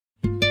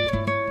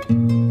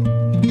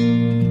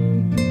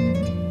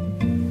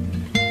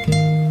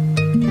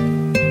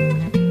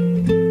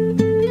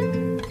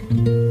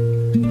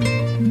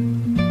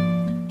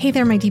Hey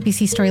there, my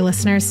DPC Story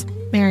listeners.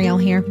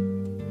 Marielle here.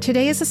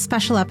 Today is a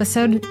special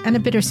episode, and a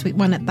bittersweet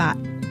one at that.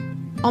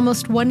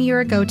 Almost 1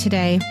 year ago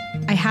today,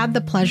 I had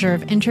the pleasure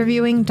of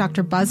interviewing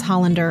Dr. Buzz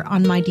Hollander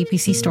on my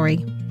DPC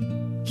Story.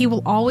 He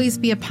will always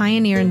be a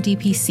pioneer in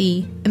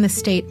DPC in the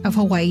state of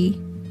Hawaii.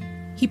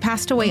 He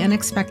passed away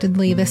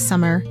unexpectedly this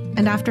summer,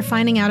 and after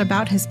finding out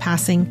about his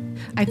passing,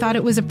 I thought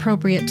it was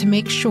appropriate to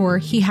make sure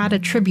he had a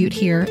tribute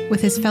here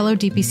with his fellow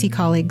DPC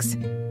colleagues.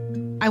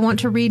 I want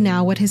to read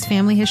now what his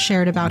family has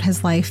shared about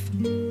his life.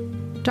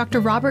 Dr.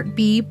 Robert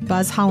B.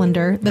 Buzz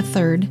Hollander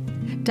III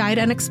died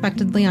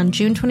unexpectedly on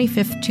June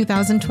 25,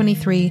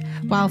 2023,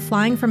 while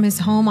flying from his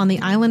home on the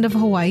island of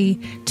Hawaii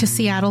to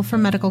Seattle for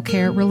medical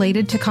care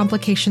related to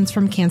complications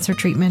from cancer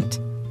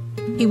treatment.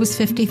 He was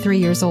 53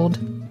 years old.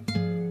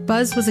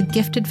 Buzz was a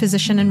gifted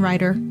physician and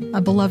writer, a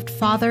beloved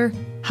father,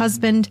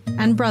 husband,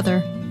 and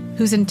brother,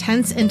 whose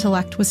intense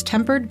intellect was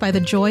tempered by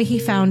the joy he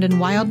found in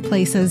wild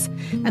places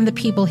and the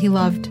people he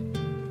loved.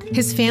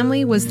 His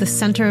family was the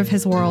center of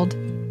his world.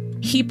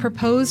 He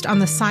proposed on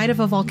the side of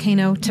a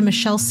volcano to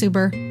Michelle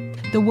Suber,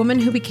 the woman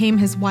who became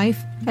his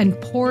wife, and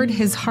poured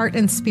his heart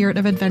and spirit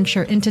of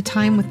adventure into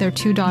time with their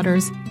 2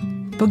 daughters,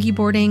 boogie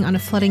boarding on a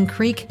flooding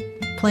creek,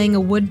 playing a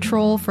wood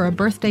troll for a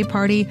birthday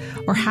party,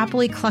 or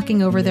happily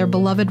clucking over their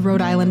beloved Rhode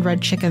Island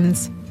red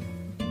chickens.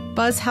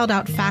 Buzz held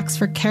out facts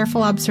for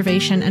careful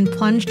observation and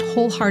plunged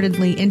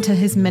wholeheartedly into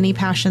his many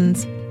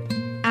passions.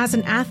 As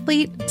an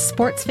athlete,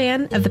 sports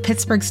fan of the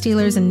Pittsburgh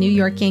Steelers and New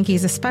York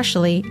Yankees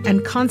especially,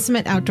 and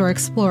consummate outdoor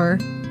explorer,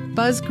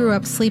 Buzz grew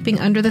up sleeping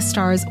under the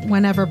stars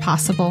whenever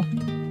possible.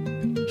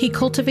 He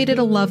cultivated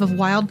a love of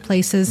wild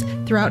places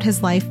throughout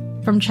his life,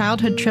 from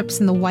childhood trips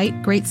in the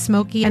White, Great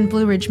Smoky, and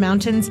Blue Ridge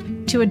Mountains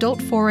to adult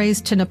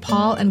forays to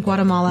Nepal and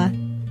Guatemala,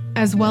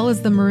 as well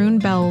as the Maroon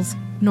Bells,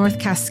 North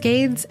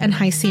Cascades, and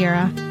High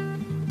Sierra.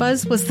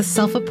 Buzz was the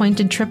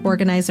self-appointed trip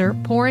organizer,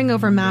 poring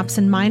over maps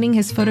and mining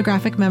his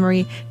photographic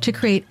memory to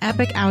create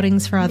epic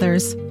outings for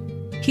others.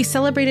 He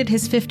celebrated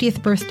his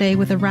 50th birthday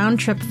with a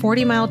round-trip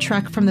 40-mile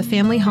trek from the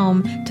family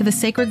home to the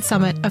sacred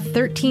summit of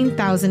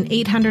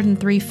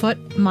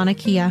 13,803-foot Mauna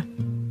Kea.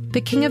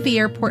 The king of the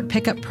airport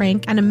pickup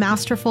prank and a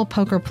masterful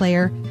poker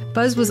player,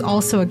 Buzz was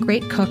also a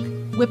great cook,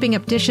 whipping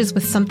up dishes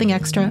with something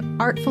extra,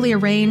 artfully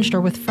arranged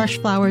or with fresh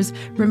flowers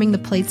rimming the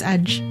plate's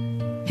edge.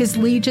 His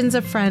legions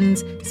of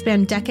friends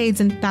spanned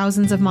decades and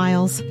thousands of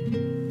miles.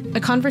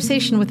 A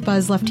conversation with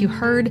Buzz left you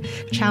heard,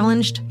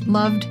 challenged,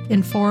 loved,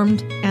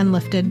 informed, and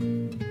lifted.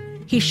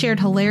 He shared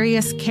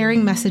hilarious,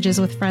 caring messages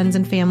with friends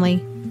and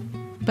family.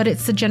 But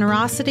it's the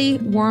generosity,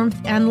 warmth,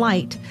 and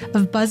light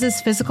of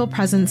Buzz's physical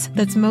presence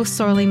that's most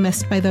sorely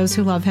missed by those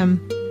who love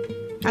him.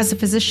 As a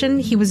physician,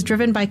 he was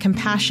driven by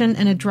compassion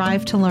and a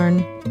drive to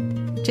learn.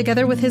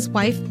 Together with his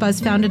wife, Buzz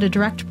founded a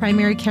direct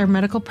primary care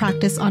medical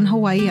practice on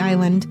Hawaii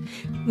Island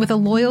with a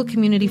loyal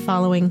community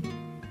following.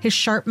 His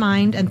sharp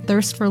mind and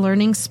thirst for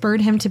learning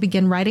spurred him to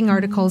begin writing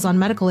articles on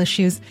medical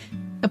issues,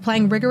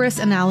 applying rigorous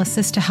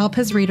analysis to help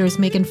his readers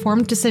make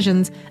informed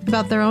decisions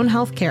about their own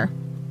health care.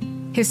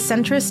 His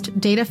centrist,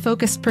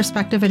 data-focused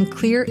perspective and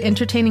clear,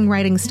 entertaining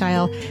writing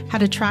style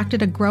had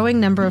attracted a growing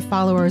number of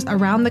followers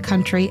around the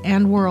country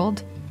and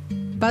world.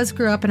 Buzz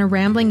grew up in a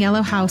rambling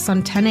yellow house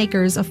on 10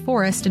 acres of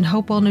forest in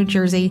Hopewell, New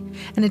Jersey,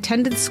 and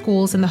attended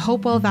schools in the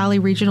Hopewell Valley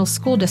Regional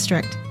School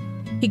District.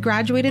 He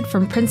graduated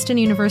from Princeton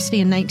University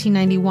in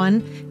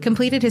 1991,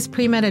 completed his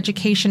pre-med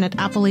education at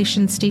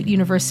Appalachian State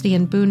University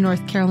in Boone,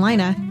 North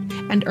Carolina,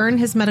 and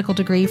earned his medical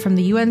degree from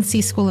the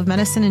UNC School of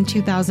Medicine in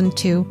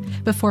 2002,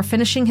 before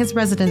finishing his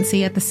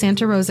residency at the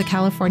Santa Rosa,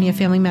 California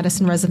Family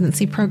Medicine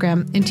Residency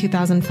Program in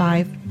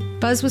 2005.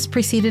 Buzz was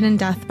preceded in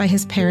death by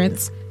his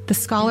parents, the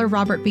scholar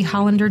Robert B.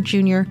 Hollander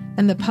Jr.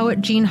 and the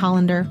poet Jean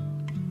Hollander.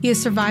 He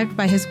is survived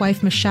by his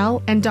wife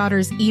Michelle and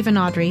daughters Eve and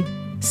Audrey,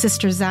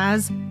 sister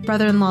Zaz,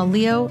 brother-in-law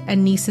Leo,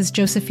 and nieces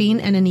Josephine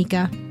and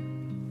Anika.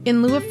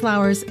 In lieu of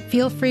flowers,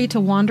 feel free to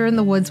wander in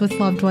the woods with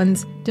loved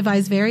ones,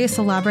 devise various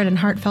elaborate and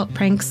heartfelt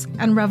pranks,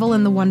 and revel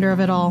in the wonder of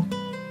it all.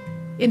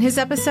 In his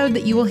episode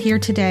that you will hear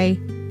today,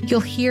 you'll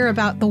hear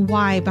about the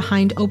why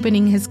behind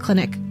opening his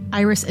clinic,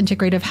 Iris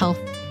Integrative Health,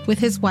 with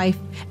his wife,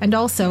 and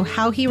also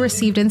how he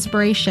received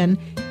inspiration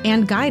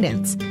and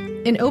guidance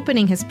in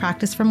opening his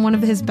practice from one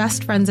of his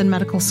best friends in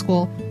medical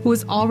school, who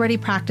was already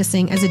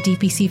practicing as a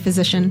DPC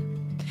physician.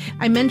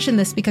 I mention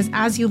this because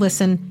as you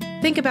listen,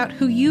 think about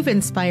who you've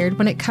inspired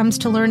when it comes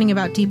to learning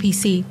about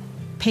DPC,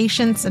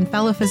 patients and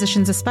fellow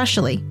physicians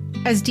especially,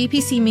 as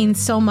DPC means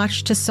so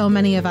much to so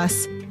many of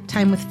us.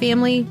 Time with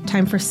family,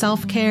 time for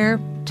self-care,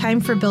 time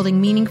for building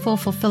meaningful,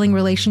 fulfilling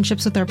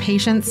relationships with our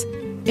patients.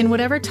 In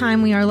whatever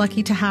time we are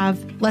lucky to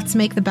have, let's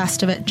make the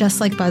best of it, just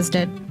like Buzz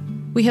did.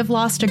 We have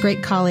lost a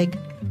great colleague.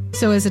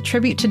 So as a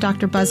tribute to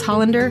Dr. Buzz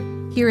Hollander,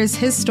 here is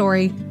his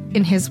story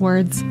in his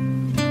words.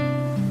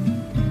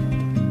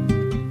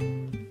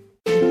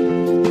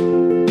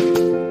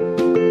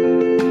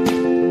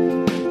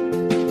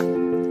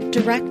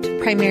 Direct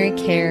primary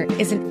care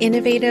is an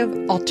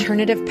innovative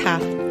alternative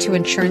path to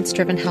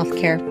insurance-driven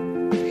healthcare.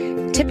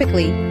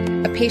 Typically,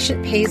 a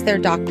patient pays their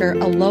doctor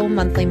a low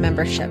monthly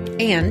membership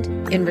and,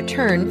 in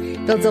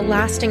return, builds a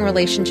lasting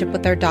relationship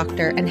with their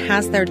doctor and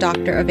has their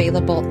doctor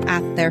available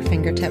at their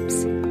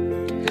fingertips.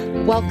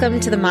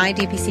 Welcome to the My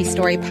DPC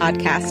Story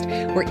podcast,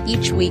 where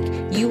each week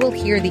you will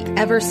hear the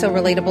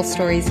ever-so-relatable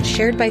stories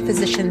shared by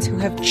physicians who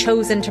have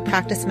chosen to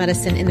practice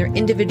medicine in their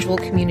individual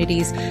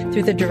communities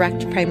through the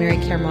direct primary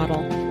care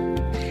model.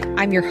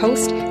 I'm your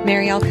host,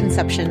 Marielle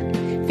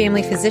Concepcion,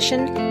 family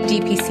physician,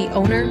 DPC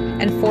owner,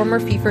 and former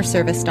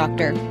fee-for-service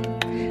doctor.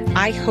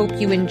 I hope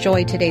you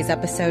enjoy today's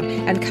episode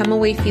and come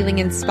away feeling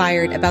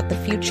inspired about the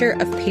future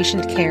of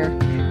patient care,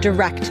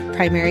 direct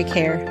primary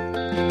care.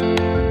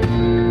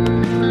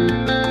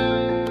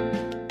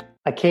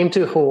 I came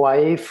to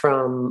Hawaii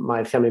from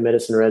my family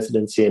medicine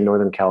residency in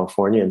Northern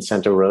California in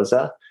Santa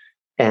Rosa.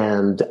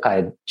 And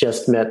I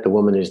just met the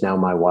woman who's now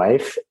my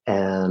wife.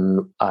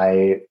 And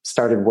I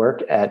started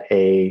work at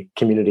a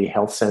community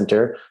health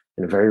center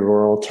in a very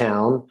rural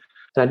town.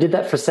 And I did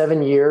that for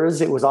 7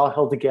 years. It was all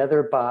held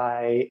together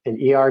by an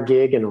ER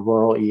gig in a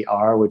rural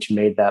ER, which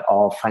made that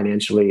all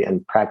financially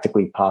and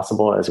practically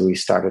possible as we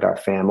started our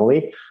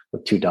family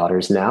with 2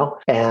 daughters now.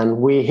 And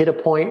we hit a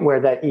point where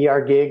that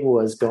ER gig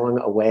was going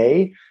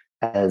away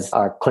as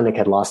our clinic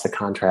had lost the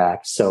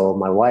contract. So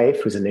my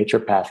wife, who's a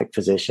naturopathic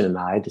physician, and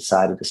I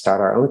decided to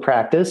start our own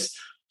practice.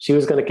 She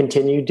was going to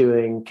continue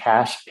doing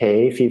cash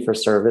pay, fee for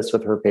service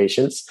with her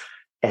patients,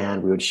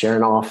 and we would share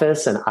an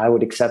office, and I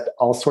would accept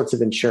all sorts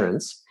of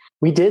insurance.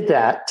 We did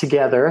that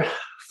together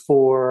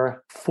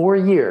for 4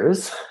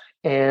 years,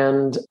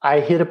 and I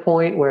hit a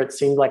point where it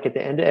seemed like at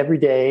the end of every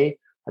day,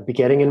 I'd be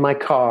getting in my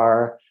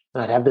car,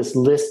 and I'd have this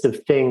list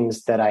of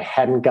things that I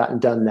hadn't gotten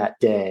done that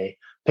day.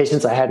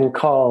 Patients I hadn't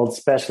called,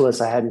 specialists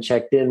I hadn't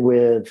checked in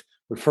with,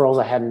 referrals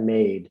I hadn't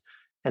made.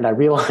 And I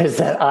realized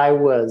that I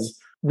was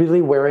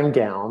really wearing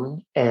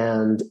down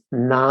and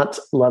not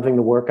loving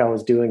the work I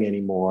was doing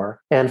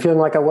anymore and feeling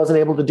like I wasn't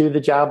able to do the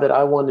job that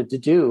I wanted to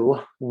do,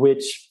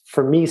 which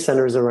for me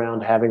centers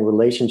around having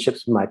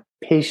relationships with my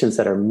patients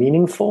that are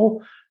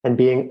meaningful and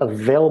being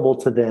available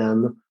to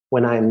them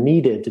when I'm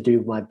needed to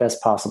do my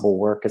best possible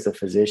work as a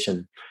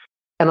physician.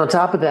 And on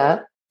top of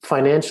that,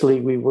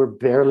 financially, we were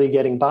barely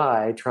getting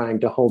by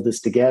trying to hold this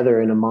together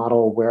in a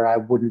model where I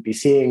wouldn't be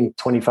seeing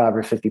 25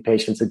 or 50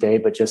 patients a day,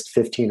 but just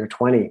 15 or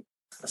 20.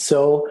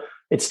 So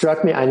it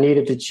struck me I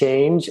needed to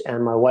change.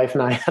 And my wife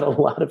and I had a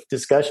lot of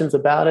discussions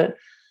about it.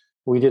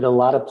 We did a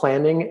lot of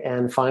planning.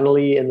 And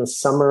finally, in the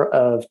summer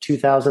of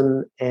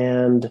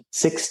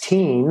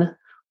 2016,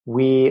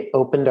 we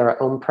opened our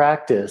own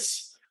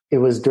practice. It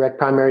was direct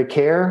primary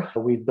care.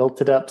 We've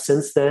built it up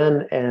since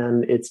then,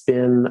 and it's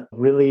been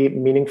really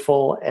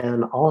meaningful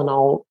and all in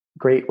all,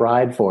 great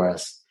ride for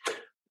us.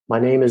 My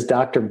name is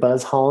Dr.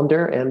 Buzz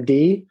Hollander,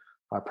 MD.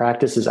 Our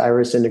practice is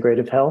Iris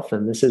Integrative Health,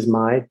 and this is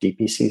my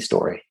DPC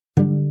story.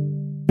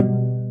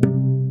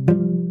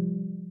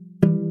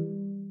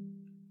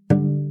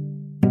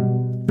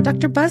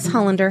 Dr. Buzz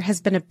Hollander has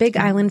been a Big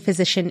Island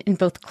physician in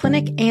both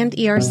clinic and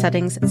ER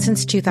settings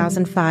since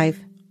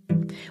 2005.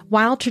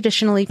 While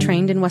traditionally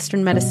trained in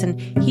Western medicine,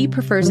 he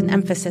prefers an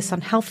emphasis on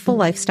healthful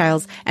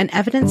lifestyles and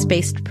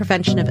evidence-based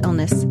prevention of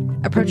illness,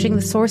 approaching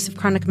the source of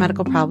chronic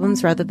medical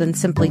problems rather than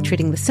simply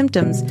treating the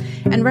symptoms,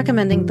 and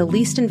recommending the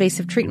least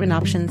invasive treatment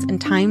options in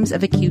times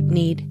of acute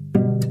need.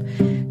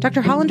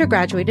 Dr. Hollander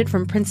graduated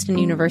from Princeton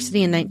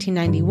University in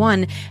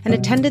 1991 and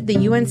attended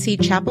the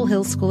UNC Chapel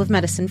Hill School of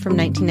Medicine from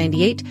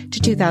 1998 to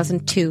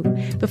 2002,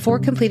 before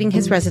completing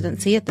his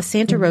residency at the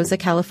Santa Rosa,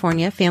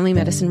 California Family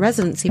Medicine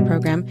Residency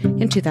Program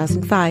in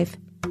 2005.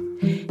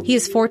 He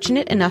is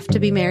fortunate enough to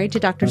be married to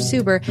Dr.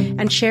 Suber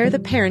and share the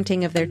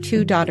parenting of their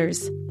 2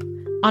 daughters.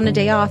 On a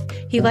day off,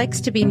 he likes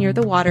to be near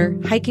the water,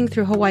 hiking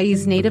through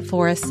Hawaii's native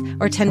forests,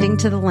 or tending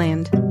to the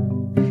land.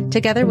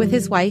 Together with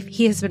his wife,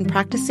 he has been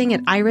practicing at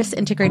Iris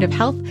Integrative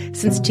Health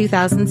since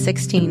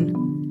 2016.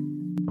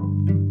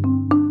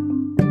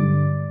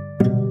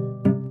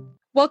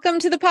 Welcome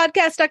to the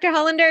podcast, Dr.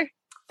 Hollander.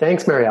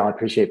 Thanks, Marielle. I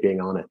appreciate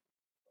being on it.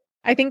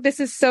 I think this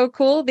is so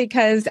cool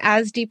because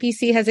as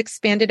DPC has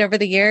expanded over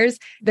the years,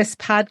 this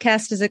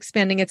podcast is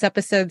expanding its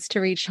episodes to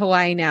reach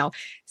Hawaii now.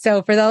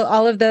 So for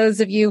all of those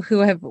of you who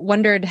have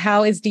wondered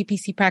how is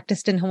DPC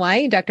practiced in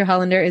Hawaii, Dr.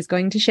 Hollander is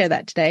going to share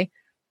that today.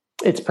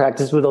 It's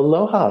practiced with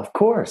aloha, of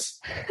course.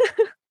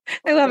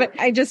 I love it.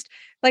 I just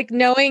like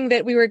knowing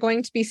that we were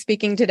going to be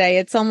speaking today.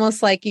 It's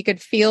almost like you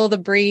could feel the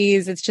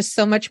breeze. It's just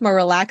so much more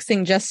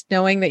relaxing just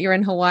knowing that you're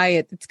in Hawaii.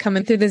 It's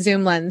coming through the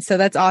Zoom lens. So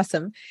that's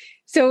awesome.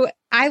 So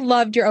I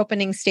loved your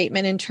opening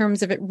statement in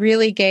terms of it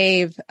really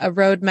gave a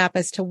roadmap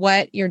as to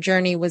what your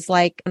journey was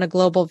like on a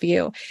global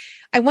view.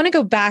 I want to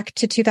go back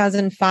to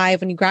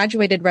 2005 when you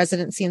graduated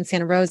residency in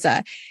Santa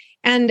Rosa.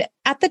 And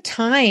at the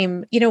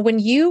time, when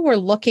you were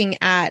looking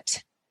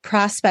at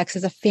prospects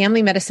as a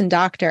family medicine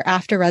doctor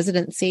after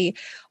residency,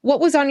 what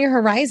was on your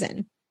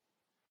horizon?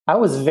 I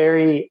was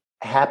very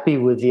happy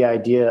with the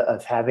idea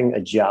of having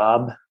a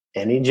job,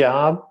 any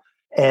job.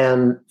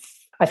 And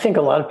I think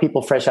a lot of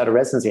people fresh out of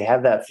residency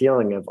have that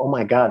feeling of, oh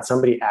my God,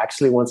 somebody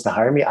actually wants to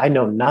hire me. I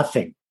know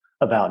nothing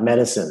about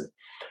medicine.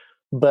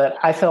 But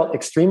I felt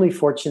extremely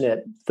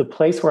fortunate. The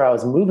place where I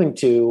was moving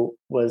to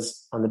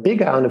was on the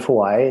Big Island of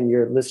Hawaii. And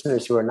your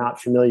listeners who are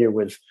not familiar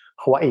with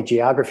Hawaii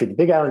geography, the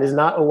Big Island is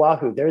not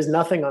Oahu. There is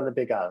nothing on the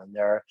Big Island.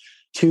 There are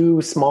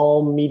two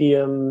small,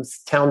 medium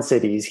town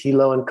cities,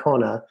 Hilo and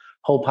Kona.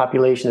 Whole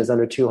population is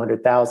under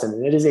 200,000.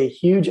 And it is a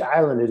huge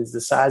island. It is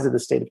the size of the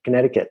state of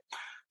Connecticut.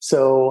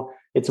 So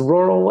it's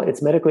rural,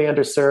 it's medically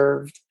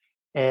underserved.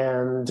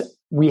 And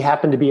we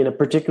happen to be in a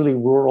particularly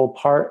rural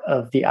part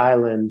of the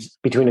island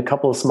between a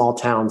couple of small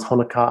towns,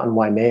 Honoka and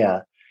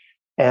Waimea.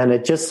 And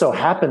it just so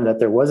happened that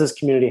there was this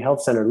community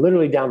health center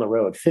literally down the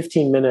road,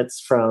 15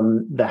 minutes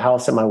from the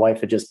house that my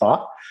wife had just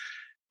bought.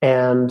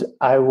 And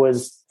I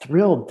was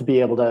thrilled to be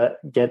able to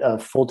get a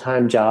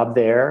full-time job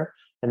there.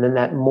 And then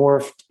that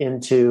morphed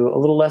into a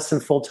little less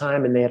than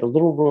full-time. And they had a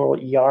little rural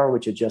ER,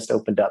 which had just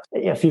opened up.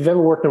 If you've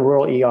ever worked in a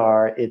rural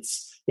ER,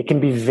 it can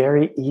be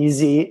very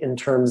easy in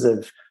terms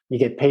of you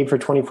get paid for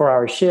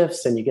 24-hour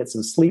shifts and you get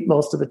some sleep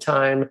most of the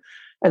time.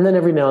 And then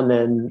every now and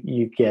then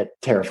you get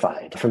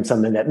terrified from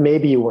something that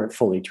maybe you weren't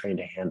fully trained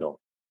to handle.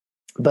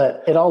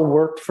 But it all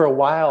worked for a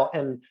while.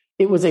 And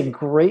it was a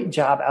great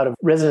job out of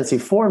residency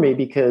for me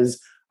because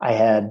I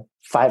had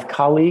 5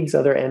 colleagues,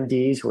 other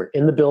MDs who were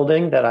in the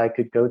building that I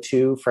could go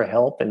to for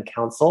help and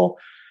counsel.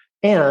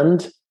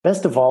 And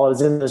best of all, I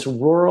was in this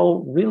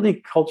rural,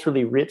 really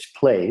culturally rich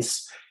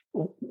place,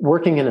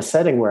 working in a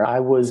setting where I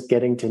was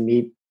getting to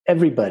meet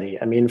everybody.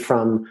 I mean,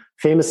 from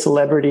famous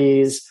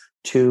celebrities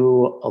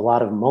to a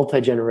lot of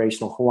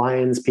multi-generational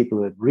Hawaiians, people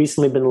who had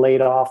recently been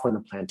laid off when the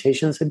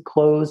plantations had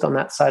closed on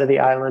that side of the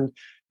island.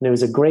 And it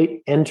was a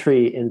great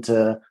entry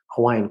into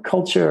Hawaiian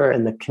culture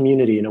and the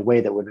community in a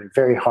way that would have been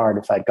very hard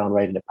if I'd gone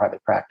right into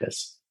private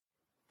practice.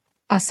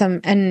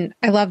 Awesome. And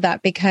I love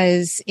that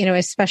because,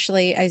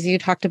 especially as you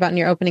talked about in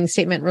your opening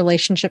statement,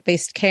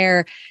 relationship-based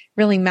care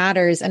really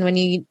matters. And when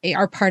you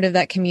are part of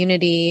that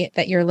community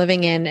that you're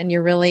living in and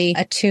you're really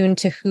attuned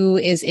to who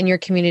is in your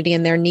community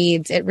and their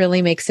needs, it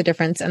really makes a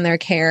difference in their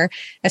care,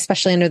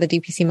 especially under the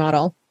DPC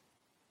model.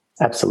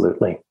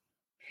 Absolutely.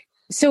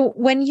 So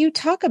when you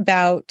talk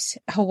about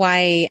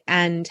Hawaii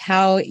and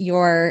how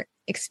your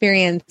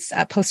experience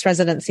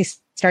post-residency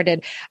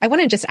started, I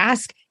want to just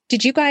ask,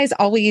 did you guys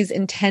always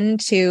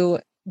intend to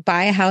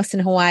buy a house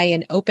in Hawaii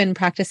and open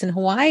practice in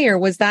Hawaii, or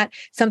was that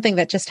something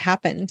that just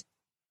happened?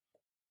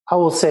 I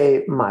will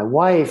say my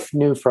wife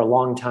knew for a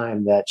long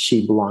time that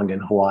she belonged in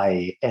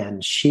Hawaii,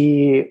 and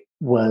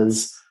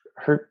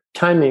her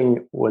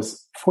timing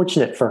was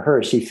fortunate for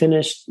her. She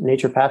finished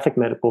naturopathic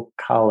medical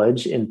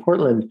college in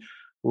Portland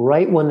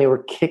right when they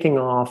were kicking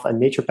off a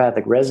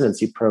naturopathic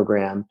residency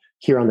program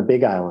here on the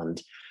Big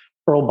Island.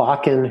 Earl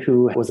Bakken,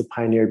 who was a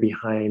pioneer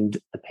behind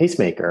the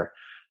pacemaker,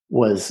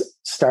 was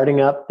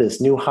starting up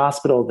this new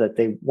hospital that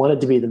they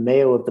wanted to be the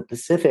Mayo of the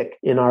Pacific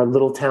in our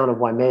little town of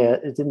Waimea.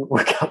 It didn't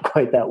work out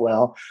quite that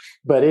well,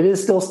 but it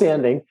is still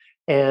standing.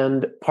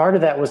 And part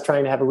of that was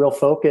trying to have a real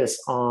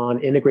focus on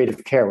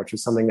integrative care, which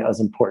was something that was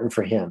important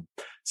for him.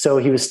 So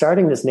he was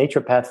starting this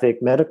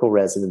naturopathic medical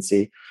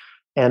residency.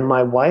 And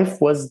my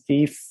wife was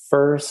the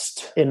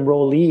first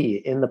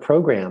enrollee in the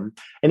program.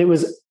 And it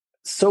was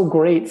so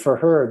great for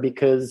her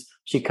because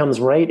she comes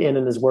right in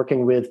and is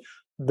working with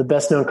the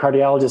best known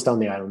cardiologist on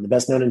the island, the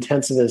best known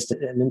intensivist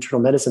and internal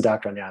medicine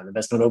doctor on the island, the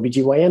best known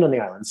OBGYN on the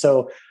island.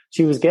 So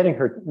she was getting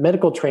her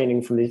medical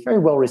training from these very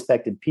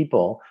well-respected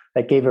people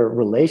that gave her a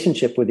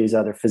relationship with these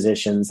other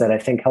physicians that I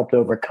think helped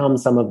overcome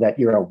some of that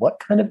 "you're a what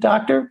kind of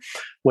doctor"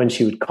 when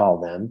she would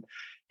call them.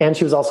 And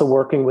she was also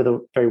working with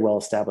a very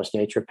well-established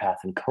naturopath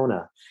in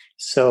Kona.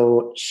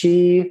 So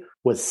she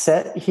was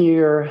set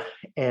here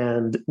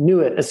and knew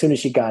it as soon as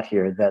she got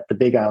here that the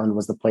Big Island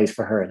was the place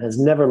for her and has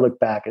never looked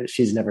back.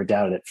 She's never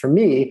doubted it. For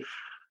me,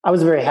 I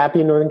was very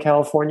happy in Northern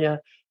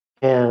California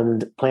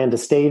and planned to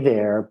stay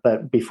there.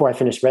 But before I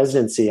finished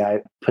residency,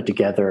 I put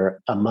together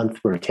a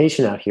month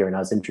rotation out here and I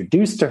was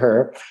introduced to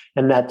her,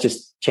 and that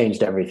just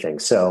changed everything.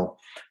 So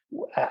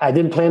I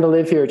didn't plan to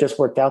live here. It just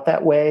worked out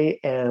that way.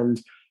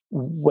 And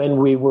when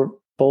we were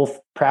both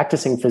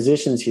practicing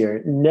physicians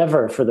here,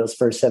 never for those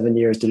first 7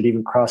 years did it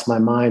even cross my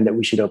mind that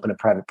we should open a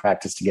private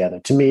practice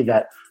together. To me,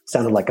 that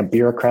sounded like a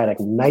bureaucratic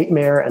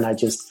nightmare. And I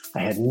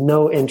had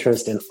no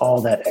interest in all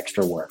that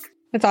extra work.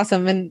 That's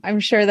awesome. And I'm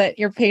sure that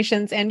your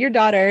patients and your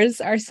daughters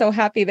are so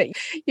happy that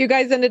you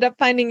guys ended up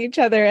finding each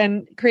other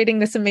and creating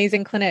this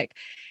amazing clinic.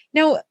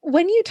 Now,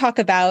 when you talk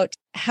about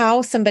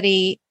how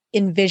somebody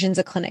envisions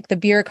a clinic, the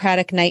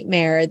bureaucratic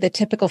nightmare, the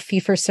typical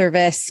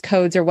fee-for-service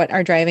codes are what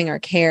are driving our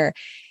care.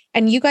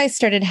 And you guys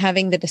started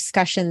having the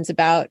discussions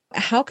about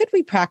how could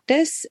we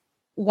practice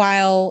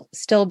while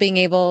still being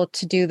able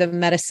to do the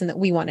medicine that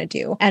we want to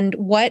do? And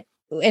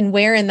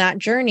where in that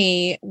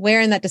journey, where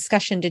in that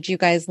discussion did you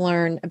guys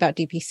learn about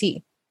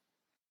DPC?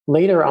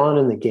 Later on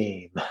in the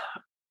game,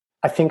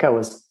 I think I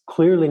was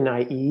clearly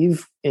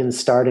naive in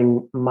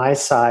starting my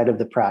side of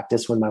the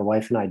practice when my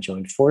wife and I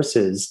joined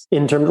forces.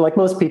 In terms of, like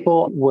most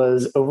people,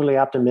 was overly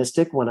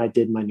optimistic when I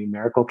did my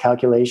numerical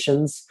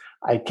calculations.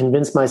 I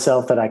convinced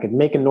myself that I could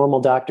make a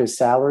normal doctor's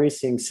salary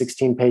seeing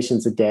 16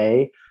 patients a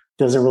day,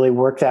 doesn't really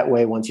work that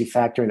way once you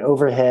factor in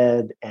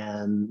overhead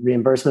and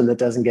reimbursement that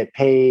doesn't get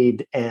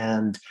paid.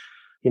 And,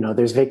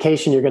 there's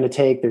vacation you're going to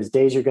take, there's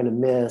days you're going to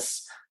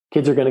miss,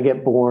 kids are going to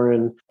get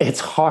born. It's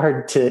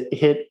hard to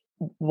hit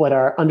what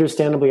are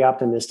understandably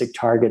optimistic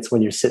targets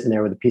when you're sitting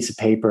there with a piece of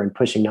paper and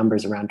pushing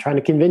numbers around, trying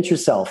to convince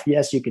yourself,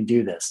 yes, you can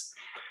do this.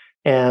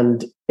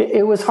 And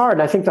it was hard.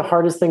 And I think the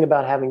hardest thing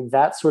about having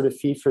that sort of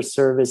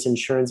fee-for-service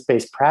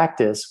insurance-based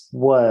practice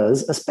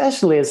was,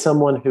 especially as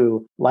someone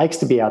who likes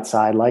to be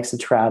outside, likes to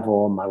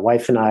travel. My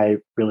wife and I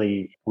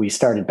we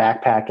started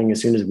backpacking as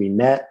soon as we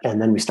met,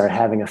 and then we started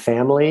having a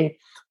family.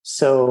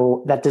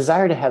 So that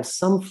desire to have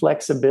some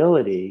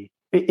flexibility,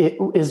 it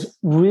is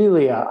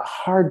really a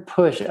hard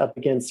push up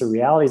against the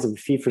realities of a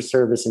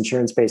fee-for-service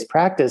insurance-based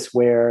practice,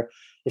 where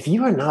if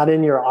you are not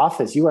in your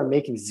office, you are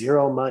making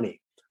zero money.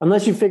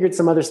 Unless you figured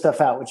some other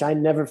stuff out, which I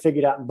never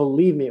figured out. And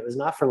believe me, it was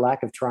not for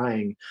lack of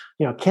trying.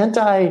 Can't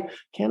I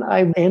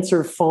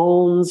answer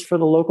phones for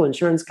the local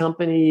insurance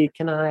company?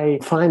 Can I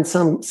find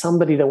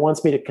somebody that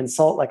wants me to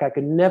consult? Like, I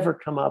could never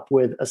come up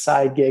with a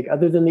side gig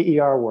other than the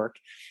ER work.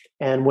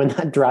 And when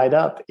that dried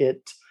up,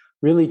 it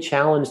really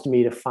challenged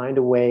me to find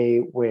a way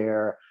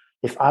where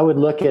if I would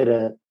look at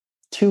a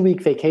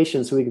 2-week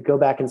vacation so we could go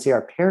back and see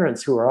our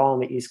parents who were all on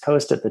the East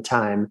Coast at the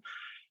time,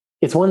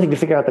 it's one thing to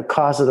figure out the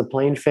cost of the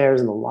plane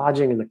fares and the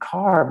lodging and the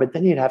car, but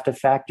then you'd have to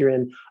factor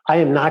in, I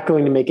am not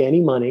going to make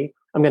any money.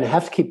 I'm going to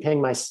have to keep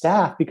paying my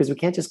staff because we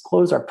can't just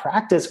close our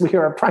practice. We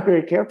are a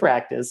primary care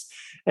practice.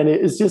 And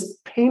it is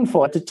just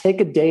painful to take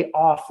a day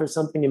off for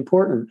something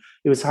important.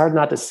 It was hard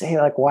not to say,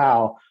 like,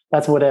 wow,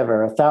 that's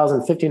whatever,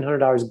 $1,000,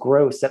 $1,500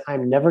 gross that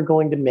I'm never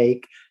going to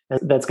make. And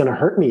that's going to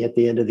hurt me at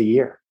the end of the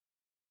year.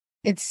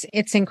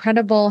 It's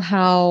incredible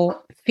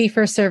how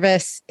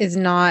fee-for-service it's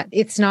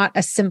not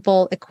a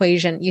simple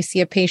equation. You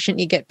see a patient,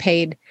 you get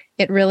paid.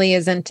 It really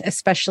isn't,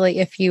 especially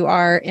if you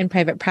are in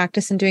private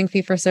practice and doing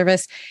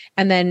fee-for-service.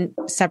 And then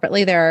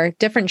separately, there are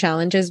different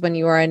challenges when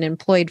you are an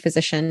employed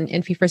physician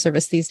in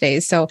fee-for-service these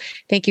days. So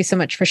thank you so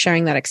much for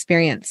sharing that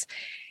experience.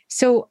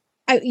 So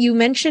you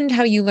mentioned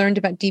how you learned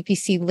about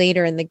DPC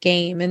later in the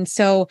game. And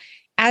so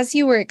as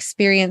you were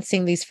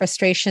experiencing these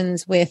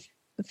frustrations with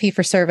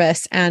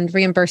fee-for-service and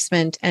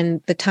reimbursement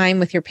and the time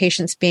with your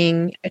patients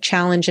being a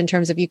challenge in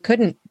terms of you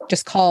couldn't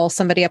just call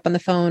somebody up on the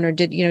phone or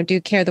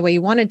do care the way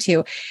you wanted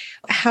to,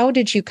 how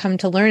did you come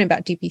to learn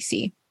about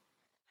DPC?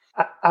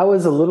 I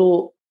was a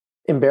little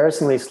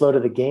embarrassingly slow to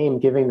the game,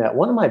 given that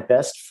one of my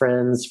best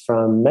friends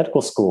from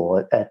medical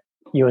school at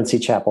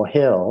UNC Chapel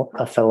Hill,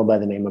 a fellow by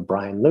the name of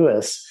Brian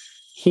Lewis,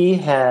 he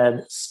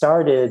had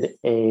started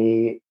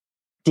a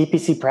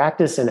DPC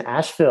practice in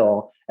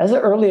Asheville as an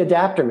early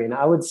adapter. I mean,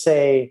 I would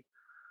say,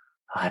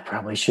 I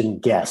probably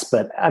shouldn't guess,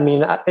 but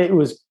it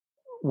was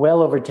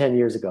well over 10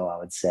 years ago, I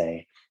would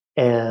say.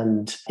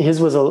 And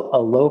his was a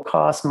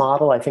low-cost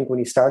model. I think when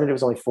he started, it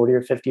was only $40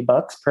 or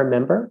 $50 per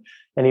member.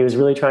 And he was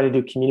really trying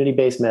to do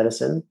community-based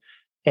medicine.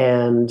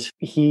 And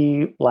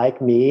he, like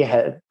me,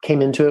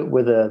 came into it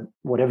with a,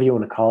 whatever you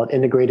want to call it,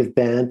 integrative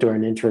bent or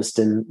an interest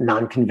in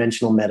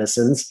non-conventional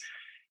medicines.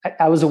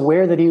 I was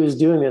aware that he was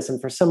doing this.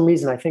 And for some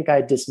reason, I think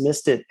I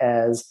dismissed it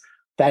as,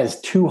 that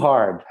is too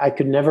hard. I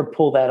could never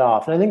pull that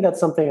off. And I think that's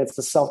something that's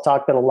the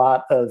self-talk that a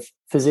lot of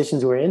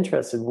physicians who are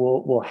interested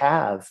will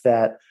have,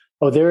 that,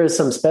 there is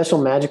some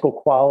special magical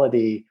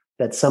quality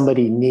that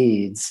somebody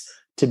needs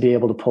to be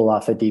able to pull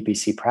off a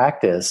DPC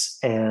practice.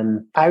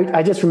 And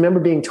I just remember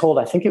being told,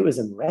 I think it was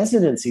in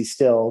residency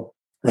still,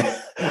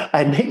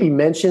 I maybe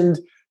mentioned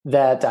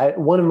that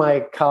one of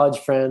my college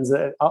friends,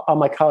 all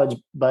my college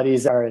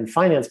buddies are in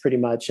finance pretty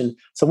much. And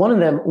so one of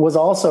them was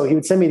also, he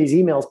would send me these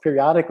emails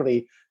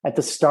periodically at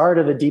the start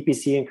of the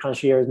DPC and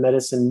concierge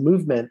medicine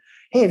movement.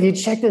 Hey, if you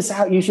check this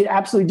out, you should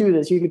absolutely do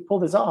this. You could pull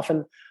this off.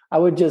 And I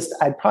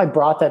probably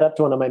brought that up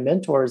to one of my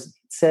mentors.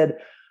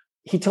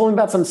 He told me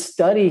about some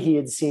study he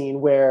had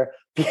seen where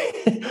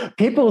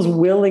people's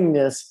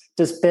willingness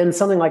to spend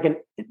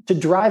to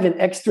drive an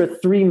extra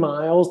 3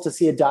 miles to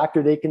see a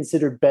doctor they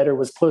considered better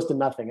was close to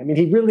nothing. I mean,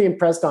 he really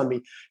impressed on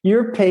me.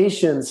 Your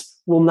patients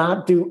will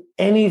not do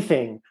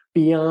anything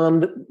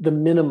beyond the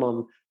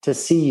minimum to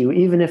see you,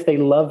 even if they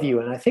love you.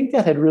 And I think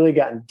that had really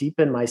gotten deep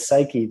in my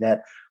psyche,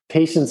 that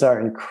patients are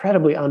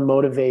incredibly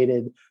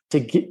unmotivated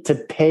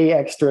to pay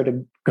extra,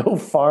 to go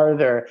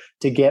farther,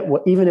 to get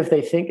what, even if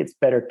they think it's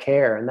better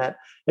care. And that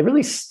it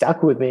really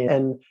stuck with me.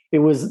 And it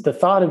was the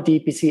thought of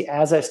DPC,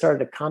 as I started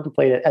to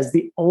contemplate it as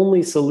the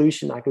only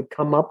solution I could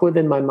come up with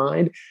in my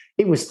mind,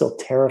 it was still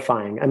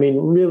terrifying. I mean,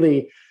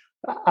 really,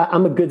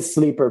 I'm a good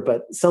sleeper,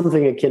 but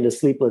something akin to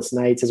sleepless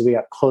nights as we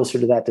got closer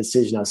to that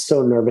decision. I was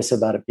so nervous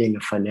about it being a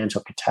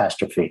financial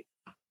catastrophe.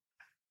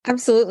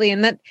 Absolutely.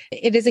 And that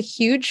it is a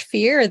huge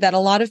fear that a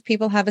lot of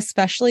people have,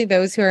 especially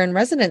those who are in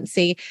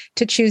residency,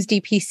 to choose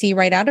DPC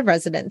right out of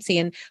residency.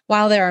 And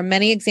while there are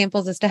many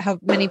examples as to how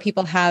many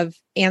people have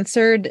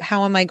answered,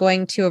 how am I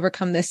going to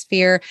overcome this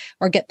fear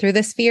or get through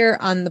this fear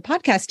on the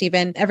podcast,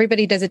 even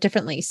everybody does it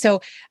differently.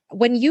 So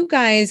when you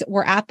guys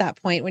were at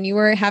that point, when you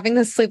were having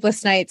the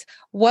sleepless nights,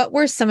 what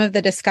were some of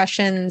the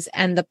discussions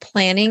and the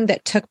planning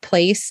that took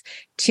place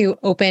to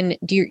open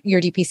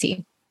your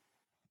DPC?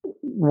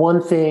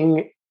 One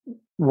thing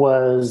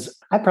was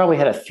I probably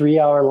had a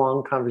 3-hour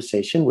long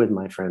conversation with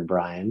my friend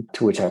Brian,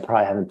 to which I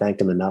probably haven't thanked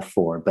him enough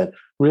for, but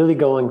really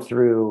going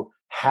through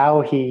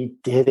how he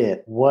did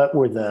it. What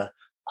were the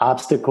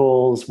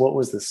obstacles? What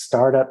was the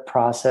startup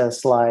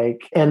process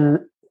like? And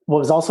what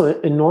was also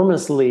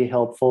enormously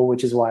helpful,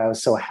 which is why I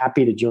was so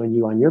happy to join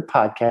you on your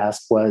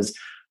podcast, was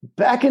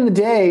back in the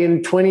day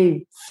in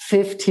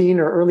 2015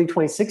 or early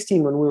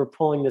 2016 when we were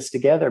pulling this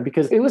together,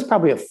 because it was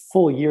probably a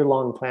full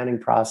year-long planning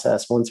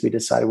process once we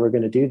decided we were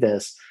going to do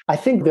this. I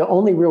think the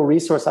only real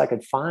resource I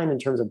could find in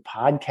terms of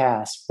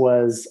podcasts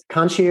was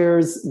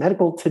Concierge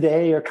Medical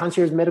Today or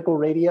Concierge Medical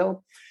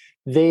Radio.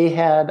 They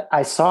had,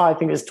 I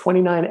think it was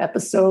 29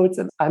 episodes,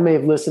 and I may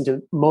have listened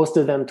to most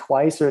of them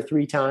twice or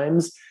 3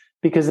 times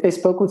because they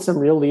spoke with some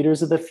real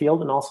leaders of the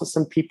field and also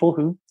some people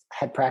who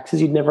had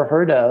practices you'd never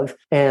heard of.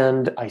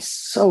 And I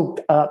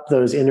soaked up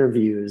those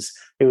interviews.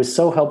 It was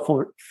so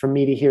helpful for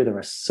me to hear there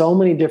were so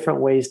many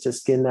different ways to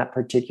skin that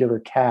particular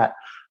cat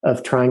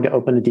of trying to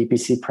open a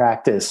DPC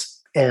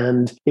practice.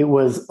 And it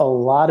was a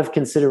lot of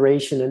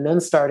consideration and then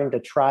starting to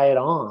try it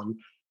on.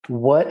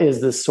 What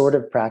is the sort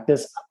of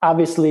practice?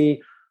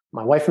 Obviously,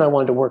 my wife and I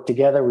wanted to work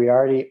together. We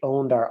already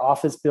owned our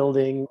office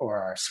building or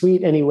our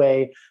suite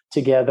anyway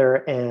together.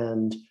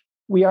 And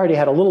we already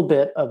had a little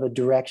bit of a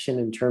direction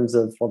in terms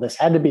of, well, this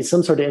had to be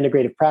some sort of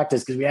integrative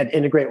practice because we had to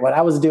integrate what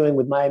I was doing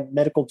with my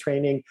medical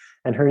training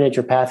and her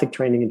naturopathic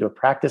training into a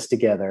practice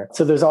together.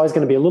 So there's always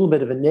going to be a little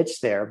bit of a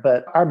niche there.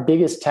 But our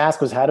biggest task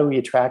was how do we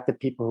attract the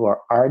people who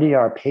are already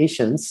our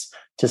patients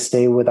to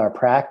stay with our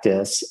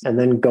practice and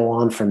then go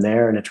on from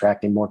there and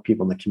attracting more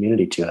people in the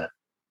community to it.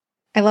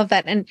 I love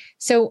that. And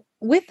so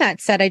with that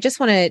said, I just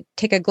want to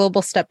take a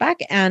global step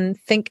back and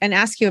think and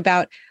ask you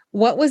about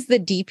what was the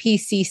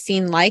DPC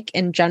scene like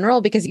in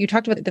general? Because you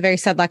talked about the very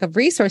sad lack of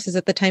resources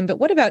at the time, but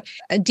what about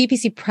a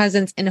DPC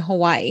presence in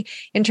Hawaii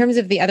in terms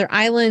of the other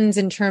islands,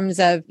 in terms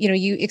of,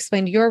 you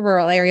explained your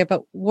rural area,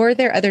 but were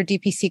there other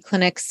DPC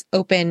clinics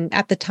open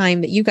at the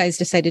time that you guys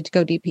decided to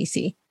go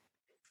DPC?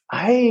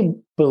 I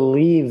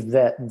believe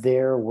that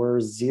there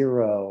were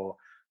 0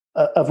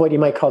 of what you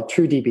might call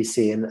true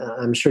DPC. And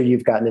I'm sure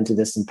you've gotten into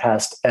this in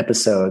past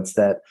episodes,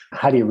 that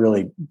how do you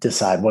really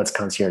decide what's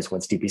concierge,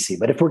 what's DPC?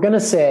 But if we're going to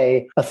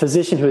say a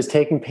physician who is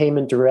taking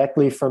payment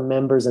directly from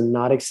members and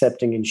not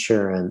accepting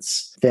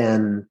insurance,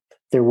 then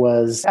there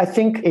was, I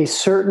think, a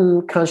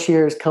certain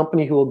concierge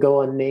company who will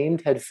go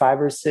unnamed had 5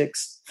 or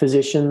 6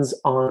 physicians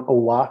on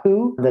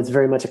Oahu. That's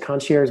very much a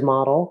concierge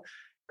model.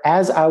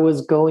 As I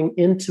was going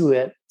into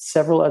it,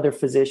 several other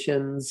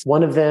physicians,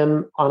 one of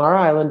them on our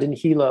island in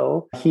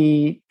Hilo,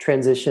 he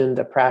transitioned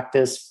a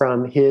practice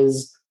from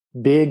his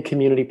big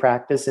community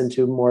practice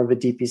into more of a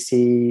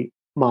DPC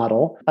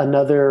model.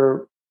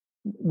 Another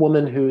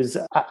woman who's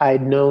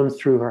I'd known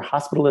through her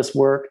hospitalist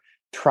work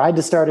tried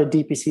to start a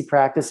DPC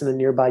practice in a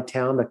nearby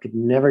town but could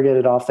never get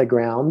it off the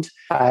ground.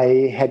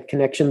 I had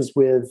connections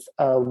with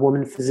a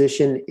woman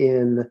physician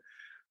in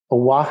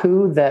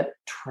Oahu that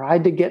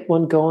tried to get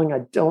one going.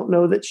 I don't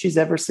know that she's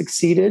ever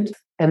succeeded.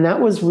 And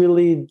that was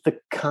really the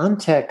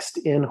context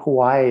in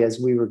Hawaii as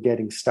we were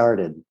getting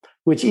started,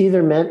 which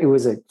either meant it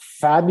was a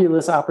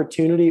fabulous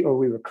opportunity or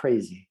we were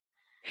crazy.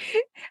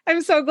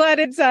 I'm so glad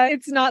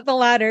it's not the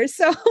latter.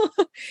 So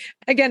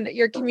again,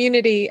 your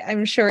community,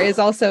 I'm sure, is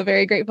also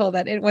very grateful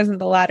that it wasn't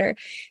the latter.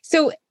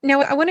 So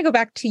now I want to go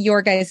back to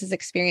your guys'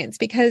 experience,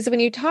 because when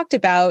you talked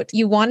about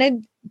you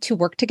wanted to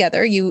work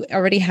together, you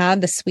already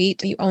had the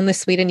suite, you own the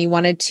suite, and you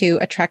wanted to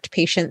attract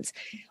patients.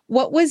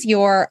 What was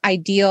your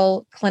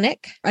ideal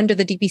clinic under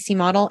the DPC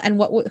model, and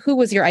who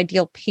was your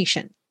ideal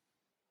patient?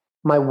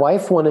 My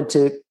wife wanted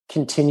to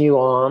continue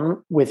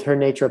on with her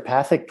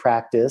naturopathic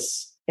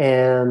practice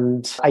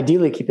and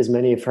ideally keep as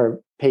many of her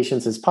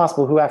patients as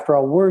possible, who, after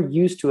all, were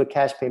used to a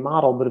cash pay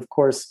model. But of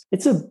course,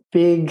 it's a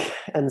big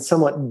and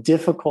somewhat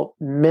difficult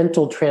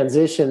mental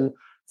transition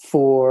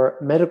for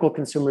medical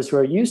consumers who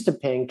are used to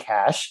paying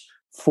cash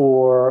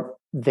for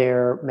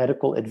their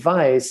medical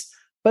advice,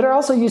 but are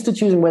also used to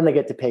choosing when they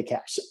get to pay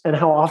cash and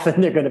how often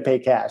they're going to pay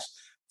cash.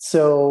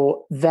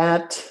 So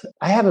that,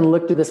 I haven't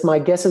looked at this. My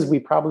guess is we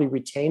probably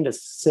retained a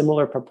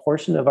similar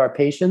proportion of our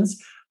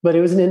patients, but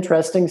it was an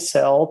interesting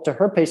sell to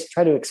her patients,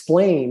 try to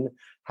explain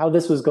how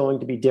this was going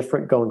to be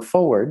different going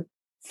forward.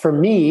 For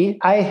me,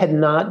 I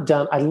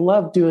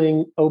love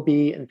doing OB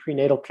and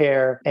prenatal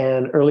care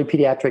and early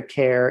pediatric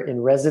care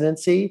in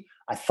residency.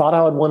 I thought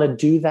I would want to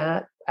do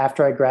that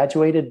after I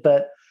graduated,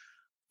 but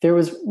there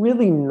was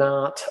really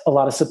not a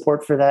lot of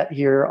support for that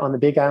here on the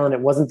Big Island.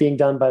 It wasn't being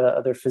done by the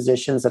other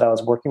physicians that I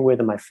was working with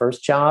in my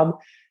first job.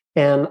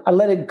 And I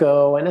let it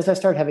go. And as I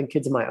started having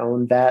kids of my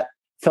own, that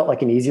felt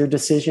like an easier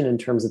decision in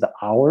terms of the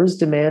hours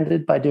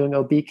demanded by doing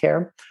OB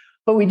care.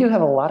 But we do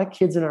have a lot of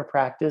kids in our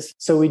practice.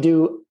 So we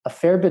do a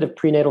fair bit of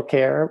prenatal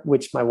care,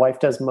 which my wife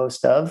does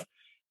most of,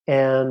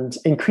 and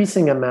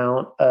increasing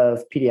amount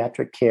of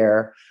pediatric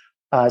care.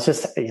 It's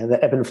just the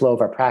ebb and flow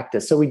of our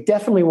practice. So we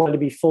definitely wanted to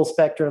be full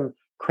spectrum,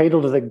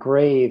 cradle to the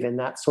grave in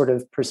that sort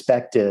of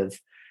perspective.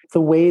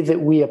 The way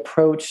that we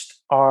approached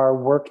our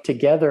work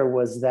together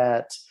was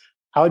that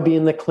I would be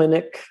in the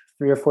clinic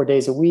 3 or 4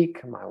 days a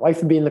week. My wife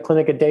would be in the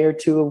clinic a day or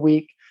two a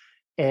week.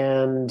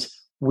 And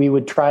we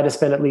would try to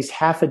spend at least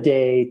half a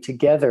day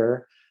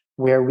together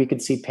where we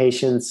could see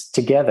patients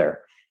together,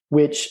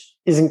 which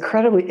is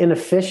incredibly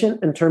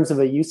inefficient in terms of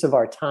a use of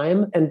our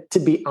time. And to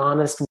be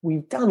honest,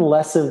 we've done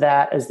less of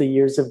that as the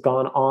years have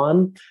gone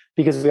on,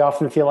 because we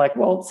often feel like,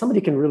 well, somebody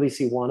can really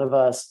see one of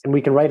us and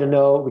we can write a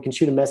note, we can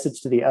shoot a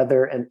message to the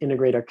other and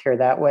integrate our care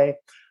that way.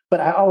 But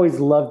I always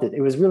loved it.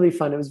 It was really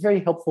fun. It was very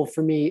helpful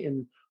for me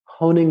in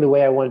honing the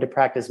way I wanted to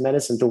practice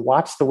medicine, to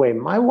watch the way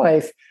my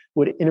wife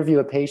would interview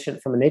a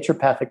patient from a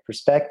naturopathic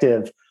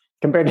perspective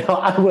compared to how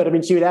I would. I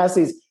mean, she would ask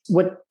these,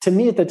 what to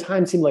me at the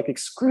time seemed like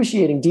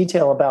excruciating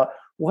detail about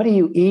what do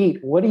you eat?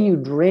 What do you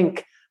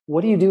drink?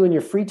 What do you do in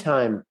your free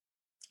time?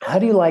 How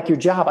do you like your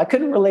job? I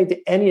couldn't relate to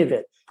any of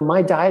it.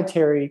 My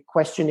dietary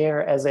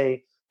questionnaire as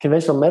a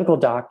conventional medical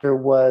doctor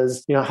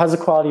was, how's the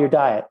quality of your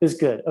diet? It's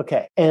good.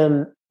 Okay.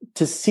 And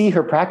to see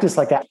her practice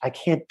like that, I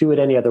can't do it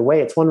any other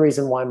way. It's one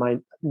reason why my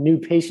new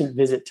patient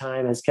visit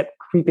time has kept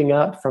creeping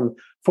up from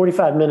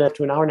 45 minutes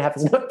to an hour and a half.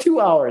 It's now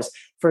 2 hours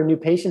for a new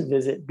patient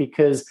visit,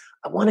 because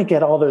I want to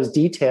get all those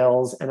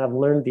details and I've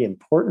learned the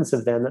importance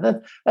of them.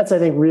 And that's, I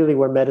think, really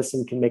where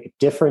medicine can make a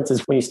difference,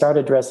 is when you start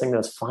addressing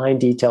those fine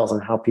details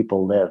on how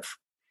people live.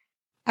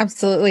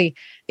 Absolutely.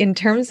 In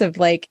terms of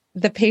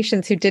the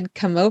patients who did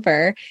come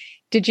over,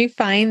 did you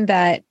find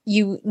that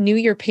you knew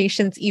your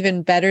patients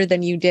even better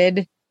than you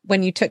did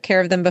when you took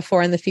care of them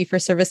before in the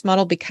fee-for-service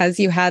model, because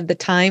you had the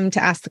time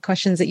to ask the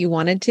questions that you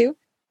wanted to?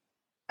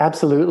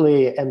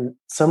 Absolutely. And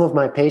some of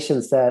my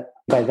patients that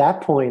by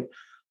that point,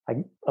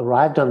 I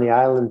arrived on the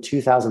island in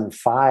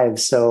 2005.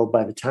 So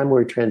by the time we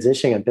were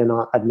transitioning,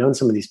 I'd known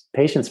some of these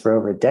patients for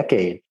over a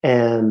decade.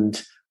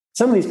 And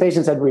some of these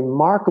patients had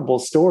remarkable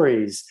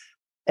stories.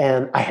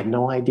 And I had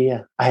no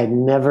idea. I had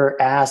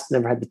never asked,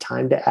 never had the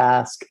time to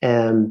ask.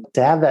 And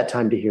to have that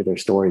time to hear their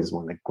stories is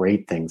one of the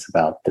great things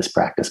about this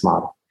practice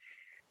model.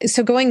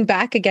 So going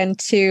back again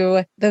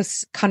to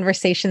those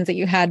conversations that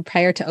you had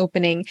prior to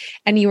opening,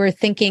 and you were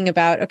thinking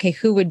about, okay,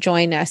 who would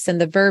join us,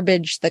 and the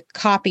verbiage, the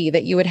copy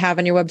that you would have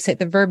on your website,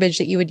 the verbiage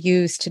that you would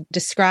use to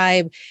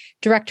describe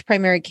direct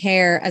primary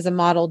care as a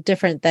model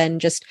different than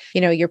just,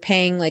 you're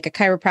paying like a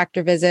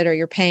chiropractor visit or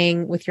you're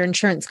paying with your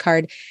insurance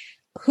card.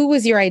 Who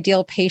was your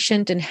ideal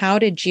patient, and how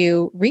did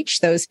you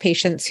reach those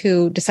patients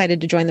who decided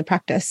to join the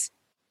practice?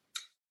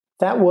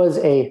 That was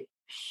a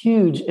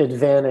huge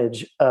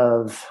advantage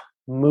of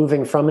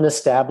moving from an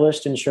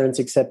established insurance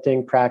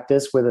accepting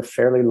practice with a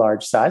fairly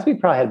large size. We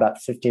probably had about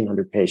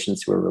 1,500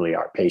 patients who were really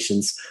our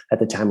patients at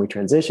the time we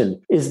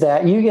transitioned, is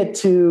that you get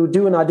to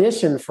do an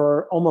audition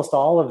for almost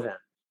all of them.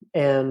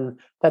 And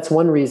that's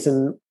one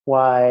reason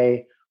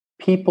why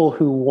people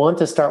who want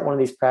to start one of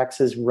these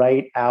practices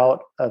right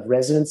out of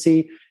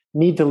residency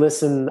need to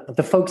listen.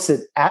 The folks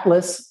at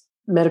Atlas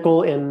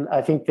Medical,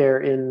 I think they're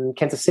in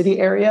Kansas City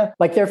area,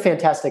 they're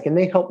fantastic. And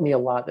they help me a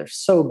lot. They're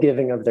so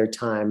giving of their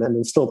time, and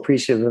I'm still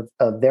appreciative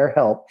of their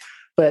help.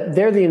 But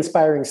they're the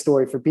inspiring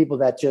story for people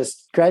that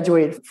just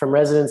graduate from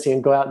residency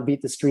and go out and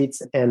beat the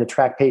streets and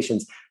attract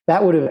patients.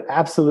 That would have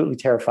absolutely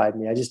terrified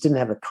me. I just didn't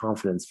have the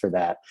confidence for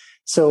that.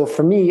 So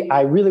for me,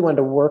 I really wanted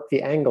to work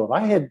the angle. If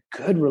I had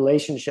good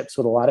relationships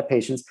with a lot of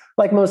patients,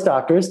 like most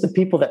doctors, the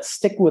people that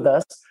stick with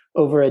us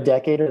over a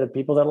decade are the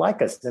people that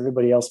like us, and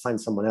everybody else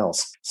finds someone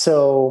else.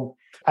 So,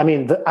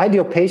 the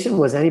ideal patient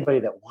was anybody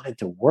that wanted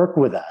to work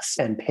with us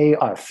and pay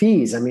our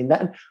fees.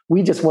 That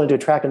we just wanted to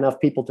attract enough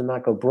people to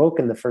not go broke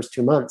in the first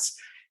 2 months.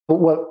 But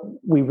what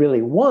we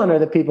really want are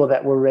the people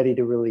that were ready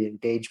to really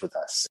engage with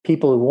us.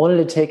 People who wanted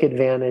to take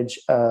advantage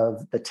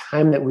of the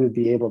time that we would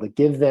be able to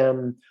give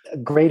them, a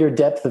greater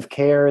depth of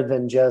care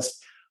than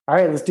just, all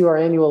right, let's do our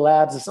annual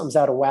labs. If something's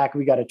out of whack,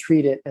 we got to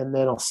treat it. And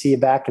then I'll see you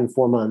back in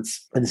 4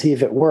 months and see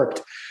if it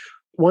worked.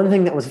 One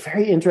thing that was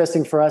very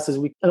interesting for us is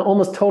an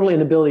almost total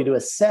inability to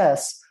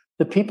assess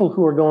the people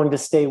who are going to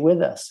stay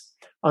with us.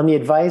 On the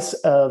advice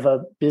of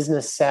a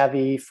business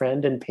savvy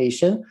friend and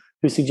patient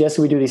who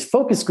suggested we do these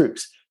focus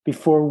groups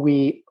before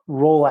we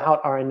roll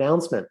out our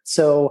announcement.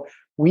 So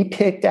we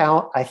picked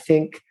out, I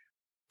think,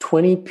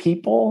 20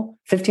 people,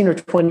 15 or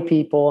 20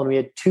 people, and we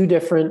had 2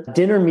 different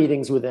dinner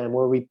meetings with them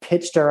where we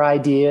pitched our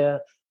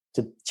idea,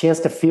 to chance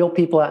to feel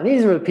people out. And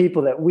these were the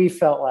people that we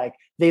felt like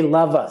they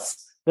love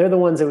us. They're the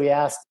ones that we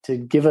asked to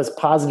give us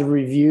positive